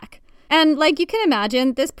his back. And like you can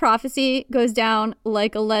imagine, this prophecy goes down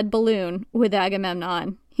like a lead balloon with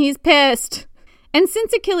Agamemnon. He's pissed. And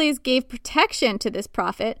since Achilles gave protection to this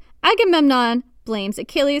prophet, Agamemnon blames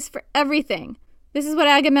Achilles for everything. This is what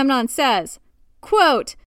Agamemnon says.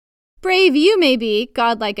 Quote, "Brave you may be,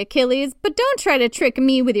 godlike Achilles, but don't try to trick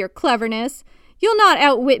me with your cleverness. You'll not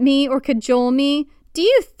outwit me or cajole me. Do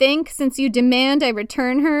you think, since you demand I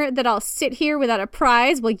return her, that I'll sit here without a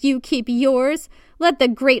prize while you keep yours? Let the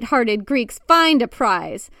great-hearted Greeks find a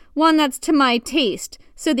prize, one that's to my taste,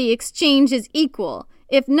 so the exchange is equal.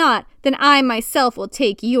 If not, then I myself will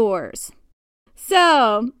take yours."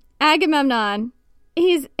 So, Agamemnon,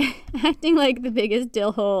 he's acting like the biggest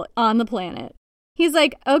dillhole on the planet. He's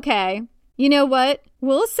like, okay, you know what?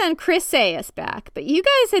 We'll send Chryseis back, but you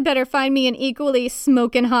guys had better find me an equally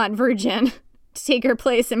smoking hot virgin to take her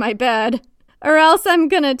place in my bed. Or else I'm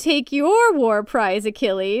gonna take your war prize,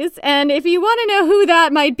 Achilles. And if you want to know who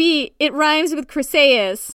that might be, it rhymes with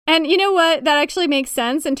Chryseis. And you know what? That actually makes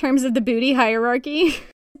sense in terms of the booty hierarchy.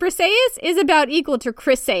 Briseis is about equal to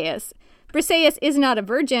Chryseis. Briseis is not a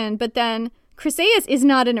virgin, but then Chryseis is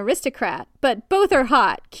not an aristocrat. But both are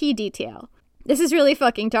hot. Key detail. This is really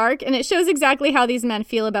fucking dark, and it shows exactly how these men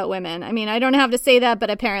feel about women. I mean, I don't have to say that,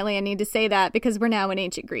 but apparently I need to say that because we're now in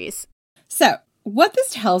ancient Greece. So, what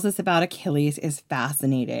this tells us about Achilles is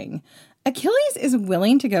fascinating. Achilles is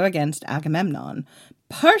willing to go against Agamemnon,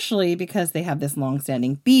 partially because they have this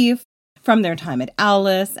long-standing beef from their time at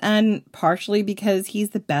Aulis, and partially because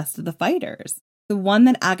he's the best of the fighters, the one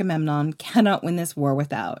that Agamemnon cannot win this war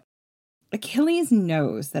without. Achilles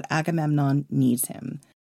knows that Agamemnon needs him.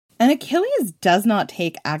 And Achilles does not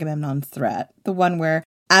take Agamemnon's threat, the one where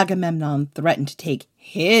Agamemnon threatened to take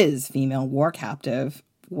his female war captive,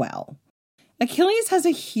 well. Achilles has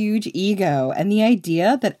a huge ego, and the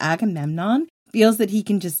idea that Agamemnon feels that he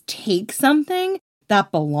can just take something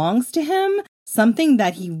that belongs to him, something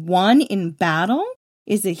that he won in battle,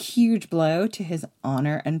 is a huge blow to his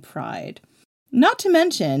honor and pride. Not to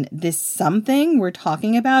mention, this something we're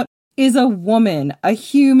talking about is a woman, a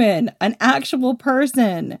human, an actual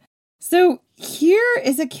person. So here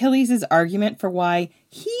is Achilles' argument for why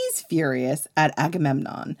he's furious at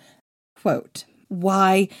Agamemnon. Quote,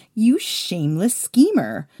 "Why, you shameless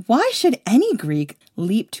schemer, why should any Greek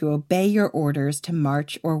leap to obey your orders to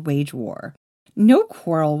march or wage war? No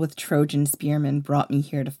quarrel with Trojan spearmen brought me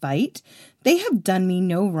here to fight. They have done me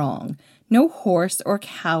no wrong. No horse or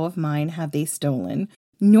cow of mine have they stolen,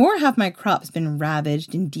 nor have my crops been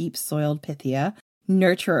ravaged in deep-soiled Phthia,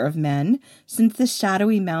 nurturer of men, since the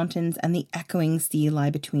shadowy mountains and the echoing sea lie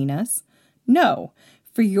between us. No,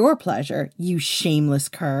 for your pleasure, you shameless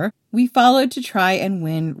cur, we followed to try and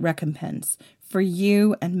win recompense for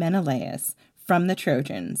you and Menelaus from the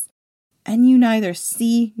Trojans. And you neither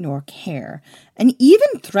see nor care, and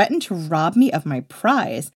even threaten to rob me of my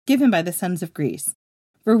prize given by the sons of Greece,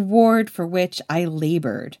 reward for which I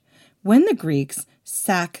labored. When the Greeks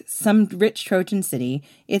sack some rich Trojan city,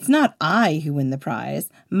 it's not I who win the prize.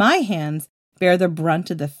 My hands bear the brunt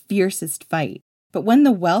of the fiercest fight. But when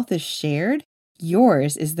the wealth is shared,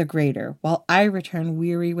 yours is the greater, while I return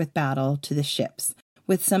weary with battle to the ships,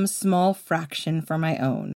 with some small fraction for my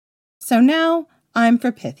own. So now I'm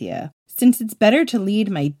for Phthia, since it's better to lead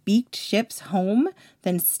my beaked ships home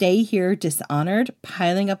than stay here dishonored,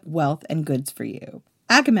 piling up wealth and goods for you."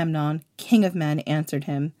 Agamemnon, king of men, answered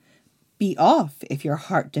him, "Be off, if your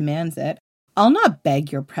heart demands it. I'll not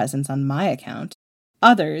beg your presence on my account.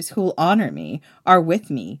 Others who'll honor me are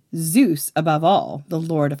with me, Zeus above all, the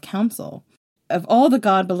Lord of counsel. Of all the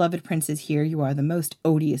god-beloved princes here, you are the most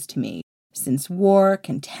odious to me. since war,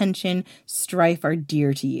 contention, strife are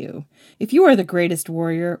dear to you. If you are the greatest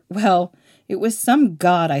warrior, well, it was some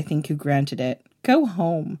god, I think, who granted it. Go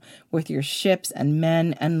home with your ships and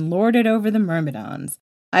men and lord it over the Myrmidons.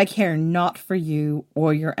 I care not for you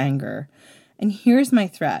or your anger. And here's my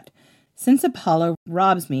threat. Since Apollo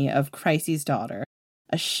robs me of Chryses' daughter,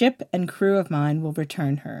 a ship and crew of mine will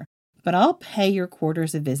return her. But I'll pay your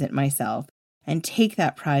quarters a visit myself and take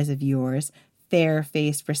that prize of yours,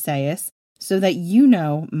 fair-faced Briseis, so that you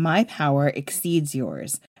know my power exceeds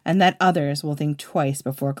yours, and that others will think twice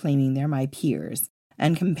before claiming they're my peers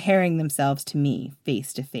and comparing themselves to me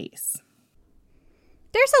face to face.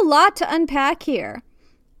 There's a lot to unpack here.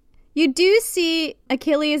 You do see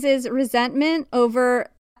Achilles' resentment over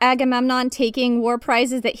Agamemnon taking war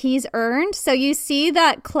prizes that he's earned. So you see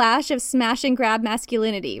that clash of smash and grab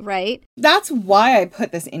masculinity, right? That's why I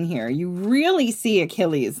put this in here. You really see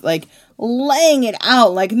Achilles, like, laying it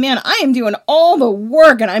out. Like, man, I am doing all the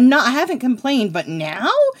work and I haven't complained. But now?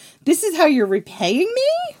 This is how you're repaying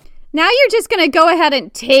me? Now you're just going to go ahead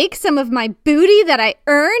and take some of my booty that I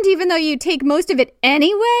earned, even though you take most of it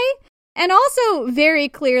anyway? And also, very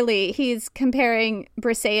clearly, he's comparing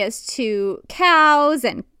Briseis to cows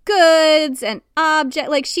and goods and objects.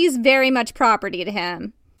 Like, she's very much property to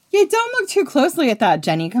him. Yeah, don't look too closely at that,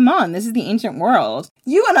 Jenny. Come on, this is the ancient world.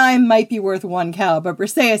 You and I might be worth one cow, but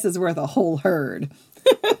Briseis is worth a whole herd.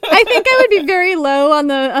 I think I would be very low on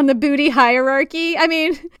the booty hierarchy. I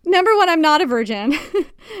mean, number one, I'm not a virgin.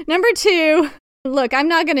 Number two, look, I'm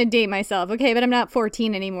not going to date myself, okay? But I'm not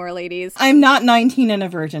 14 anymore, ladies. I'm not 19 and a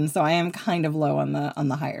virgin, so I am kind of low on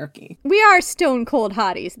the hierarchy. We are stone cold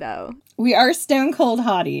hotties, though. We are stone cold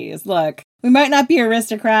hotties. Look, we might not be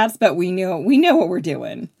aristocrats, but we know what we're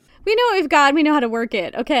doing. We know what we've got. We know how to work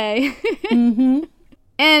it, okay? Mm-hmm.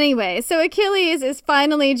 Anyway, so Achilles is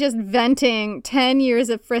finally just venting 10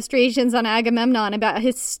 years of frustrations on Agamemnon about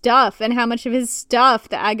his stuff and how much of his stuff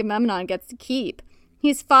that Agamemnon gets to keep.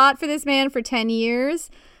 He's fought for this man for 10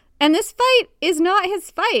 years, and this fight is not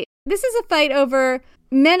his fight. This is a fight over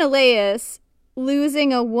Menelaus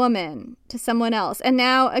losing a woman to someone else, and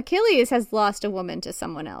now Achilles has lost a woman to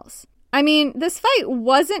someone else. I mean, this fight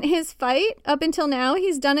wasn't his fight up until now.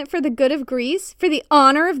 He's done it for the good of Greece, for the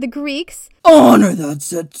honor of the Greeks. Honor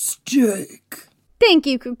that's at stake. Thank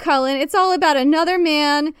you, Cucullin. It's all about another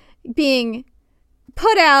man being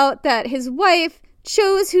put out that his wife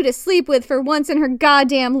chose who to sleep with for once in her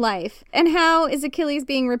goddamn life. And how is Achilles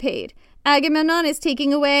being repaid? Agamemnon is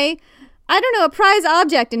taking away, a prize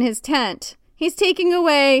object in his tent. He's taking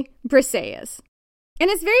away Briseis. And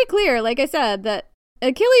it's very clear, like I said, that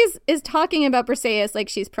Achilles is talking about Briseis like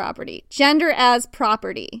she's property. Gender as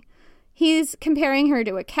property. He's comparing her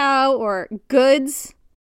to a cow or goods.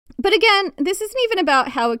 But again, this isn't even about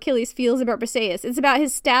how Achilles feels about Briseis. It's about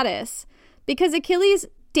his status. Because Achilles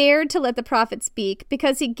dared to let the prophet speak,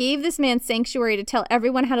 because he gave this man sanctuary to tell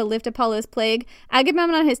everyone how to lift Apollo's plague,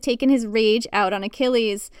 Agamemnon has taken his rage out on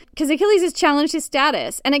Achilles. Because Achilles has challenged his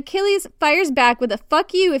status. And Achilles fires back with a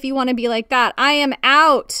fuck you if you want to be like that. I am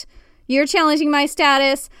out. You're challenging my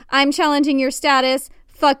status. I'm challenging your status.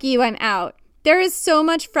 Fuck you, I'm out. There is so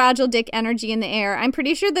much fragile dick energy in the air. I'm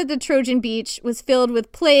pretty sure that the Trojan beach was filled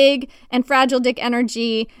with plague and fragile dick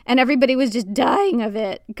energy, and everybody was just dying of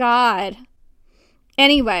it. God.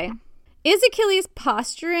 Anyway, is Achilles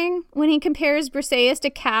posturing when he compares Briseis to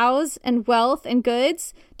cows and wealth and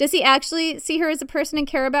goods? Does he actually see her as a person and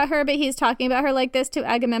care about her, but he's talking about her like this to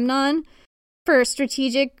Agamemnon for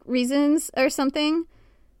strategic reasons or something?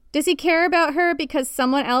 Does he care about her because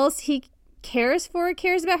someone else he cares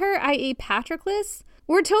about her, i.e. Patroclus?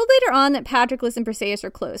 We're told later on that Patroclus and Briseis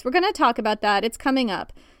are close. We're going to talk about that. It's coming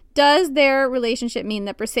up. Does their relationship mean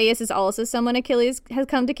that Briseis is also someone Achilles has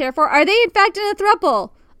come to care for? Are they in fact in a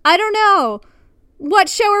throuple? I don't know. What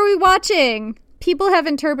show are we watching? People have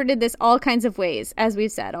interpreted this all kinds of ways, as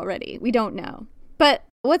we've said already. We don't know. But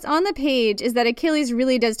what's on the page is that Achilles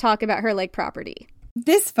really does talk about her like property.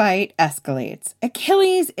 This fight escalates.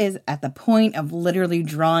 Achilles is at the point of literally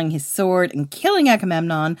drawing his sword and killing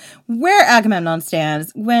Agamemnon where Agamemnon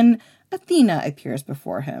stands when Athena appears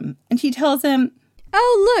before him. And she tells him,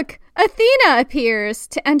 "Oh, look, Athena appears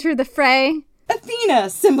to enter the fray." Athena,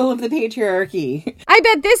 symbol of the patriarchy. I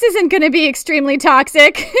bet this isn't going to be extremely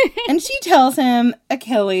toxic. And she tells him,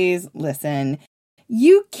 Achilles, listen,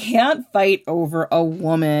 you can't fight over a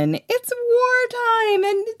woman. It's wartime,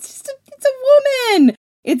 and it's a woman.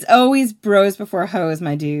 It's always bros before hoes,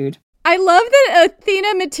 my dude. I love that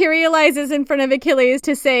Athena materializes in front of Achilles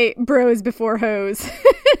to say bros before hoes.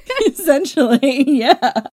 Essentially,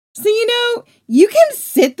 yeah. So, you can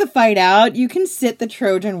sit the fight out. You can sit the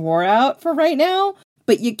Trojan War out for right now.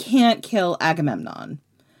 but you can't kill Agamemnon.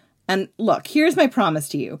 And look, here's my promise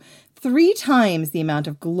to you. 3 times the amount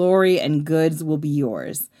of glory and goods will be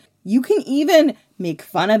yours. You can even make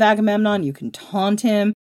fun of Agamemnon, you can taunt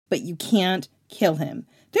him, but you can't kill him.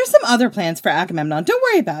 There's some other plans for Agamemnon, don't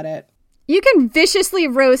worry about it. You can viciously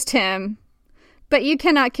roast him, but you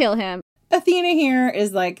cannot kill him. Athena here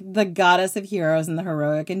is like the goddess of heroes in the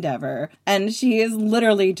heroic endeavor, and she is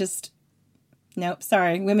literally just, nope,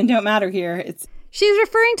 sorry, women don't matter here. She's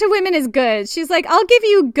referring to women as goods. She's like, I'll give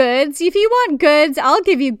you goods. If you want goods, I'll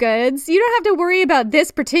give you goods. You don't have to worry about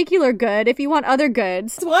this particular good if you want other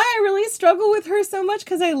goods. That's why I really struggle with her so much,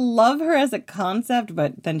 because I love her as a concept,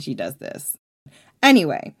 but then she does this.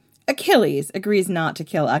 Anyway, Achilles agrees not to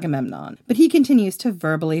kill Agamemnon, but he continues to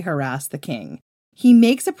verbally harass the king. He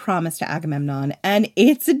makes a promise to Agamemnon, and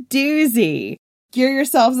it's a doozy. Gear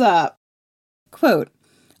yourselves up. Quote,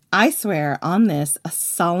 I swear on this a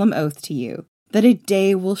solemn oath to you, that a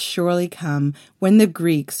day will surely come when the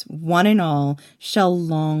Greeks, one and all, shall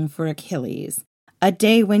long for Achilles. A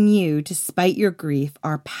day when you, despite your grief,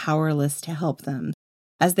 are powerless to help them,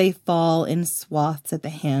 as they fall in swaths at the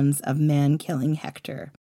hands of man-killing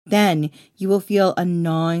Hector. Then you will feel a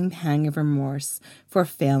gnawing pang of remorse for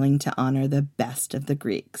failing to honor the best of the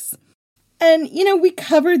Greeks. And, we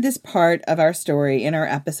covered this part of our story in our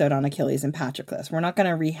episode on Achilles and Patroclus. We're not going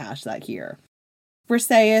to rehash that here.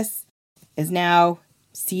 Briseis is now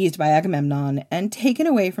seized by Agamemnon and taken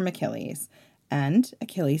away from Achilles. And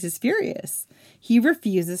Achilles is furious. He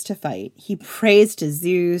refuses to fight. He prays to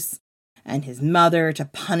Zeus and his mother to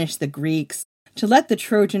punish the Greeks, to let the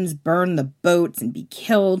Trojans burn the boats and be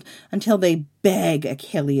killed until they beg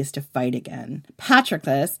Achilles to fight again.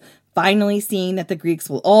 Patroclus, finally seeing that the Greeks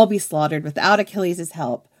will all be slaughtered without Achilles'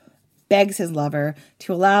 help, begs his lover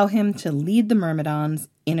to allow him to lead the Myrmidons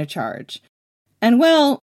in a charge. And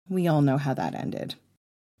well, we all know how that ended.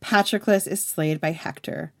 Patroclus is slayed by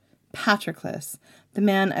Hector. Patroclus, the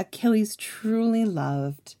man Achilles truly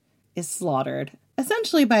loved, is slaughtered,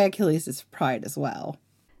 essentially by Achilles' pride as well.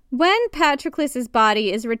 When Patroclus'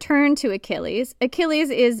 body is returned to Achilles, Achilles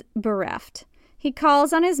is bereft. He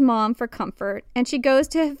calls on his mom for comfort, and she goes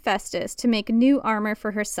to Hephaestus to make new armor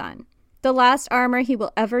for her son, the last armor he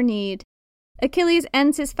will ever need. Achilles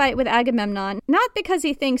ends his fight with Agamemnon, not because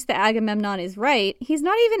he thinks that Agamemnon is right. He's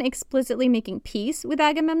not even explicitly making peace with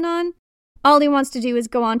Agamemnon. All he wants to do is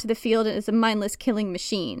go onto the field as a mindless killing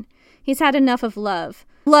machine. He's had enough of love.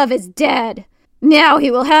 Love is dead. Now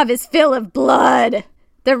he will have his fill of blood.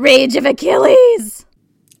 The rage of Achilles.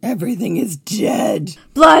 Everything is dead.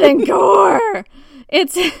 Blood and gore.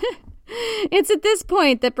 It's at this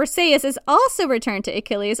point that Briseis is also returned to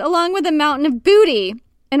Achilles, along with a mountain of booty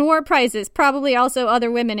and war prizes, probably also other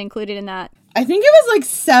women included in that. I think it was like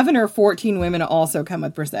 7 or 14 women also come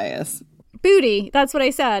with Briseis. Booty, that's what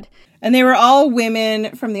I said. And they were all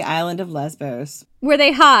women from the island of Lesbos. Were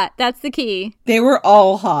they hot? That's the key. They were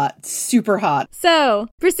all hot. Super hot. So,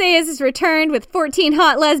 Briseis is returned with 14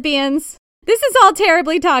 hot lesbians. This is all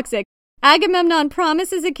terribly toxic. Agamemnon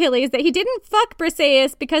promises Achilles that he didn't fuck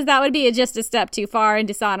Briseis because that would be just a step too far in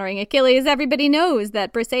dishonoring Achilles. Everybody knows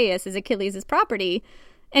that Briseis is Achilles' property.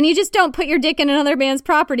 And you just don't put your dick in another man's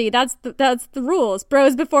property. That's the rules.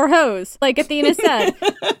 Bros before hoes, like Athena said.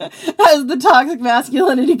 As the toxic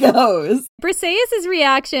masculinity goes. Briseis'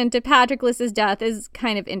 reaction to Patroclus' death is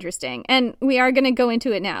kind of interesting, and we are going to go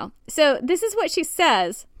into it now. So this is what she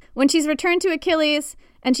says when she's returned to Achilles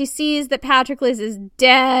and she sees that Patroclus is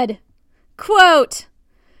dead. Quote,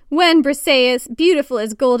 when Briseis, beautiful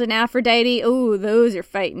as golden Aphrodite, oh, those are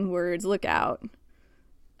fighting words, look out.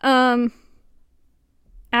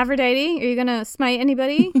 Aphrodite, are you gonna smite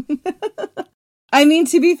anybody? I mean,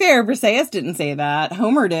 to be fair, Briseis didn't say that.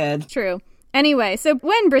 Homer did. True. Anyway, so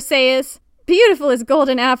when Briseis, beautiful as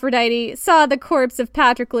golden Aphrodite, saw the corpse of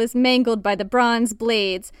Patroclus mangled by the bronze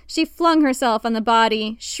blades, she flung herself on the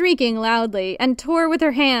body, shrieking loudly, and tore with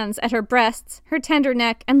her hands at her breasts, her tender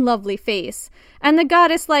neck, and lovely face. And the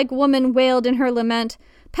goddess-like woman wailed in her lament,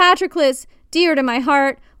 Patroclus, dear to my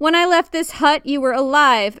heart, when I left this hut you were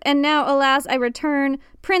alive, and now, alas, I return,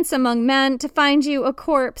 prince among men, to find you a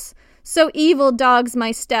corpse. So evil dogs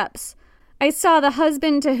my steps. I saw the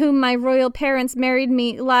husband to whom my royal parents married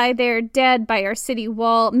me lie there dead by our city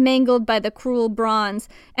wall, mangled by the cruel bronze,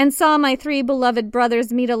 and saw my 3 beloved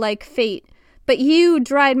brothers meet a like fate. But you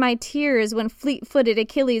dried my tears when fleet-footed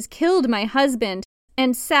Achilles killed my husband,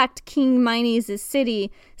 and sacked King Minos'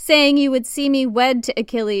 city, saying you would see me wed to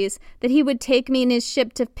Achilles, that he would take me in his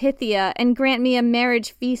ship to Phthia, and grant me a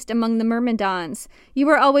marriage feast among the Myrmidons. You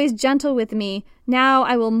were always gentle with me, now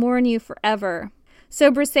I will mourn you forever. So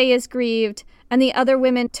Briseis grieved, And the other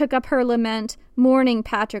women took up her lament, mourning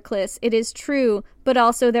Patroclus, it is true, but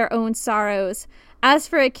also their own sorrows. As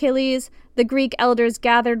for Achilles, the Greek elders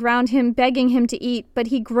gathered round him, begging him to eat, but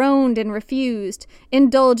he groaned and refused.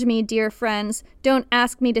 Indulge me, dear friends. Don't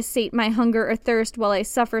ask me to sate my hunger or thirst while I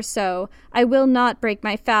suffer so. I will not break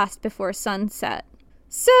my fast before sunset.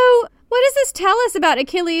 So, what does this tell us about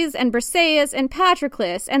Achilles and Briseis and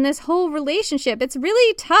Patroclus and this whole relationship? It's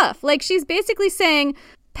really tough. Like, she's basically saying,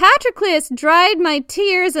 Patroclus dried my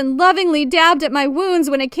tears and lovingly dabbed at my wounds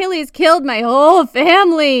when Achilles killed my whole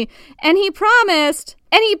family. And he promised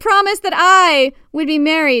that I would be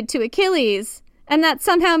married to Achilles. And that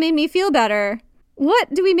somehow made me feel better.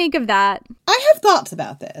 What do we make of that? I have thoughts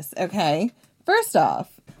about this, okay? First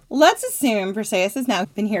off, let's assume Briseis has now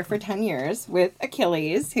been here for 10 years with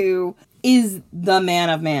Achilles, who is the man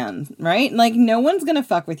of man, right? Like, no one's gonna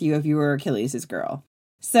fuck with you if you were Achilles' girl.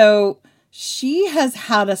 So she has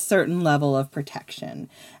had a certain level of protection.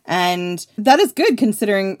 And that is good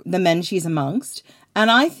considering the men she's amongst. And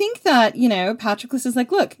I think that, you know, Patroclus is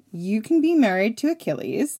like, look, you can be married to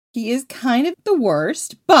Achilles. He is kind of the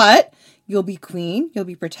worst, but you'll be queen. You'll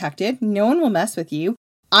be protected. No one will mess with you.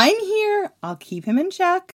 I'm here. I'll keep him in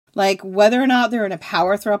check. Like, whether or not they're in a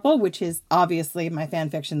power throuple, which is obviously my fan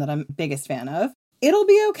fiction that I'm biggest fan of, it'll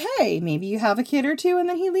be okay. Maybe you have a kid or two and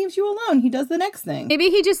then he leaves you alone. He does the next thing. Maybe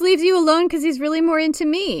he just leaves you alone because he's really more into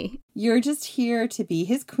me. You're just here to be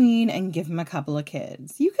his queen and give him a couple of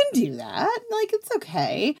kids. You can do that. Like, it's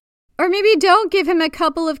okay. Or maybe don't give him a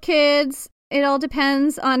couple of kids. It all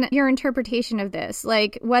depends on your interpretation of this,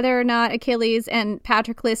 like whether or not Achilles and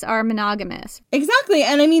Patroclus are monogamous. Exactly.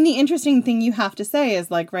 And I mean, the interesting thing you have to say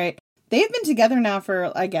is like, right, they've been together now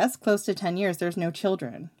for, I guess, close to 10 years. There's no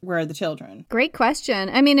children. Where are the children? Great question.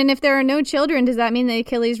 I mean, and if there are no children, does that mean that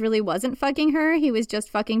Achilles really wasn't fucking her? He was just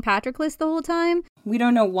fucking Patroclus the whole time? We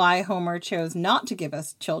don't know why Homer chose not to give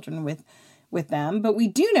us children with them, but we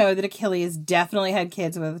do know that Achilles definitely had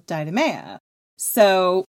kids with Didymea.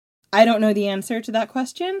 So I don't know the answer to that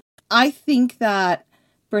question. I think that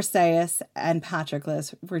Briseis and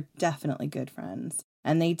Patroclus were definitely good friends,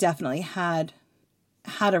 and they definitely had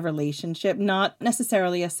a relationship, not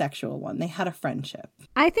necessarily a sexual one. They had a friendship.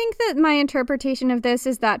 I think that my interpretation of this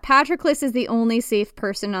is that Patroclus is the only safe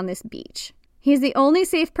person on this beach. He's the only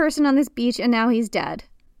safe person on this beach, and now he's dead.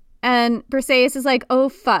 And Briseis is like, oh,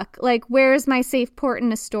 fuck. Like, where's my safe port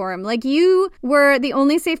in a storm? Like, you were the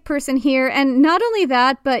only safe person here. And not only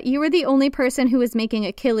that, but you were the only person who was making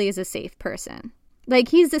Achilles a safe person. Like,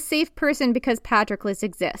 he's a safe person because Patroclus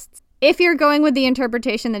exists. If you're going with the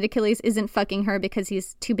interpretation that Achilles isn't fucking her because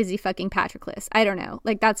he's too busy fucking Patroclus. I don't know.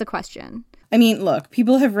 Like, that's a question. I mean, look,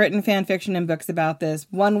 people have written fan fiction and books about this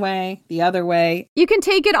one way, the other way. You can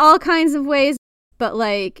take it all kinds of ways. But,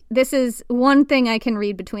 like, this is one thing I can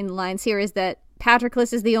read between the lines here is that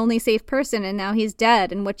Patroclus is the only safe person and now he's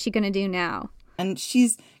dead. And what's she going to do now? And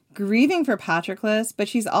she's grieving for Patroclus, but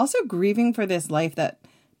she's also grieving for this life that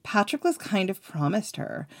Patroclus kind of promised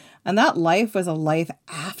her. And that life was a life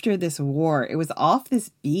after this war. It was off this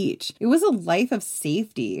beach. It was a life of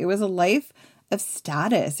safety. It was a life of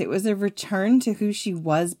status. It was a return to who she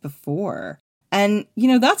was before. And, you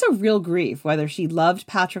know, that's a real grief, whether she loved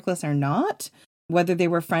Patroclus or not. Whether they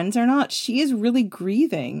were friends or not, she is really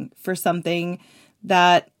grieving for something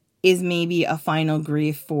that is maybe a final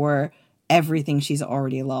grief for everything she's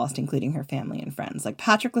already lost, including her family and friends. Like,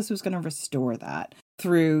 Patroclus was going to restore that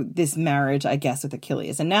through this marriage, I guess, with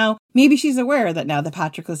Achilles. And now maybe she's aware that now that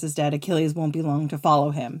Patroclus is dead, Achilles won't be long to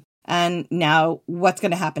follow him. And now what's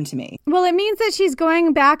going to happen to me? Well, it means that she's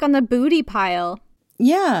going back on the booty pile.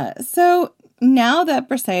 Yeah. So now that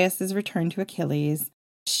Briseis is returned to Achilles,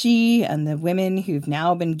 she and the women who've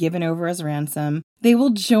now been given over as ransom, they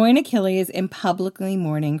will join Achilles in publicly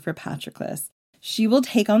mourning for Patroclus. She will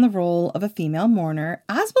take on the role of a female mourner,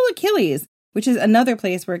 as will Achilles, which is another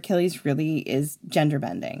place where Achilles really is gender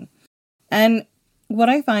bending. And what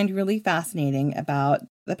I find really fascinating about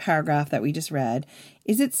the paragraph that we just read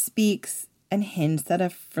is it speaks and hints at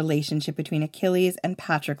a relationship between Achilles and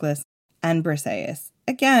Patroclus and Briseis.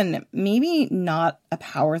 Again, maybe not a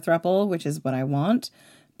power throuple, which is what I want,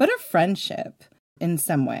 but a friendship in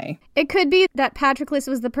some way. It could be that Patroclus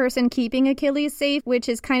was the person keeping Achilles safe, which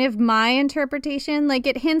is kind of my interpretation. Like,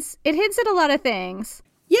 it hints at a lot of things.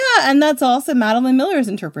 Yeah, and that's also Madeline Miller's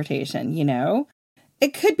interpretation, you know?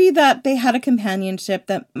 It could be that they had a companionship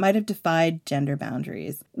that might have defied gender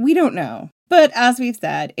boundaries. We don't know. But as we've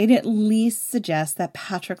said, it at least suggests that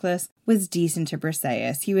Patroclus was decent to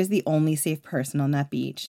Briseis. He was the only safe person on that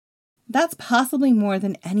beach. That's possibly more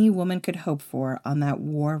than any woman could hope for on that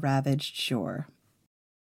war-ravaged shore.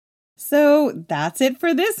 So that's it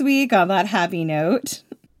for this week on that happy note.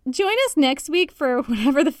 Join us next week for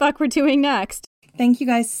whatever the fuck we're doing next. Thank you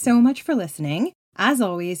guys so much for listening. As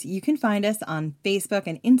always, you can find us on Facebook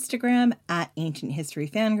and Instagram at Ancient History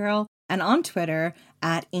Fangirl and on Twitter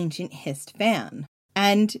at Ancient Hist Fan.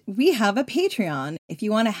 And we have a Patreon if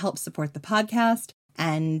you want to help support the podcast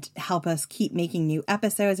and help us keep making new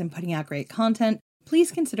episodes and putting out great content.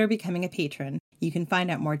 Please consider becoming a patron. You can find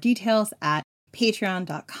out more details at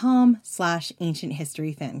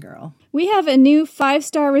patreon.com/ancienthistoryfangirl. We have a new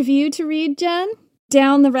 5-star review to read, Jen.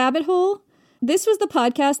 Down the Rabbit Hole. This was the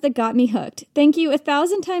podcast that got me hooked. Thank you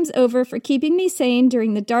 1,000 times over for keeping me sane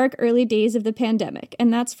during the dark early days of the pandemic.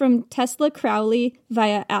 And that's from Tesla Crowley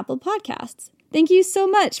via Apple Podcasts. Thank you so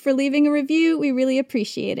much for leaving a review. We really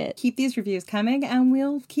appreciate it. Keep these reviews coming and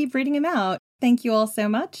we'll keep reading them out. Thank you all so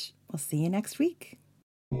much. We'll see you next week.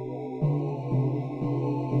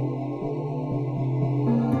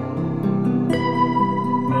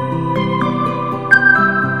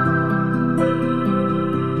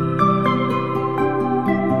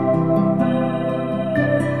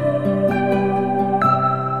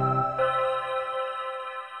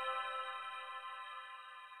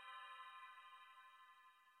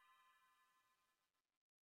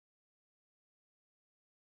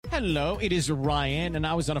 Hello, it is Ryan, and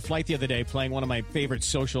I was on a flight the other day playing one of my favorite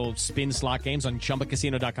social spin slot games on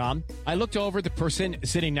ChumbaCasino.com. I looked over the person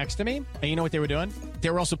sitting next to me, and you know what they were doing?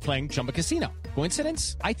 They were also playing Chumba Casino.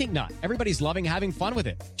 Coincidence? I think not. Everybody's loving having fun with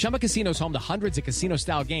it. Chumba Casino is home to hundreds of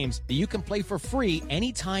casino-style games that you can play for free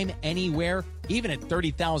anytime, anywhere, even at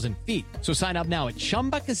 30,000 feet. So sign up now at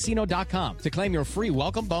ChumbaCasino.com to claim your free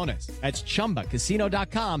welcome bonus. That's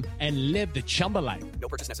ChumbaCasino.com and live the Chumba life. No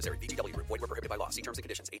purchase necessary. VGW. Void where prohibited by law. See terms and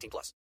conditions. 18+.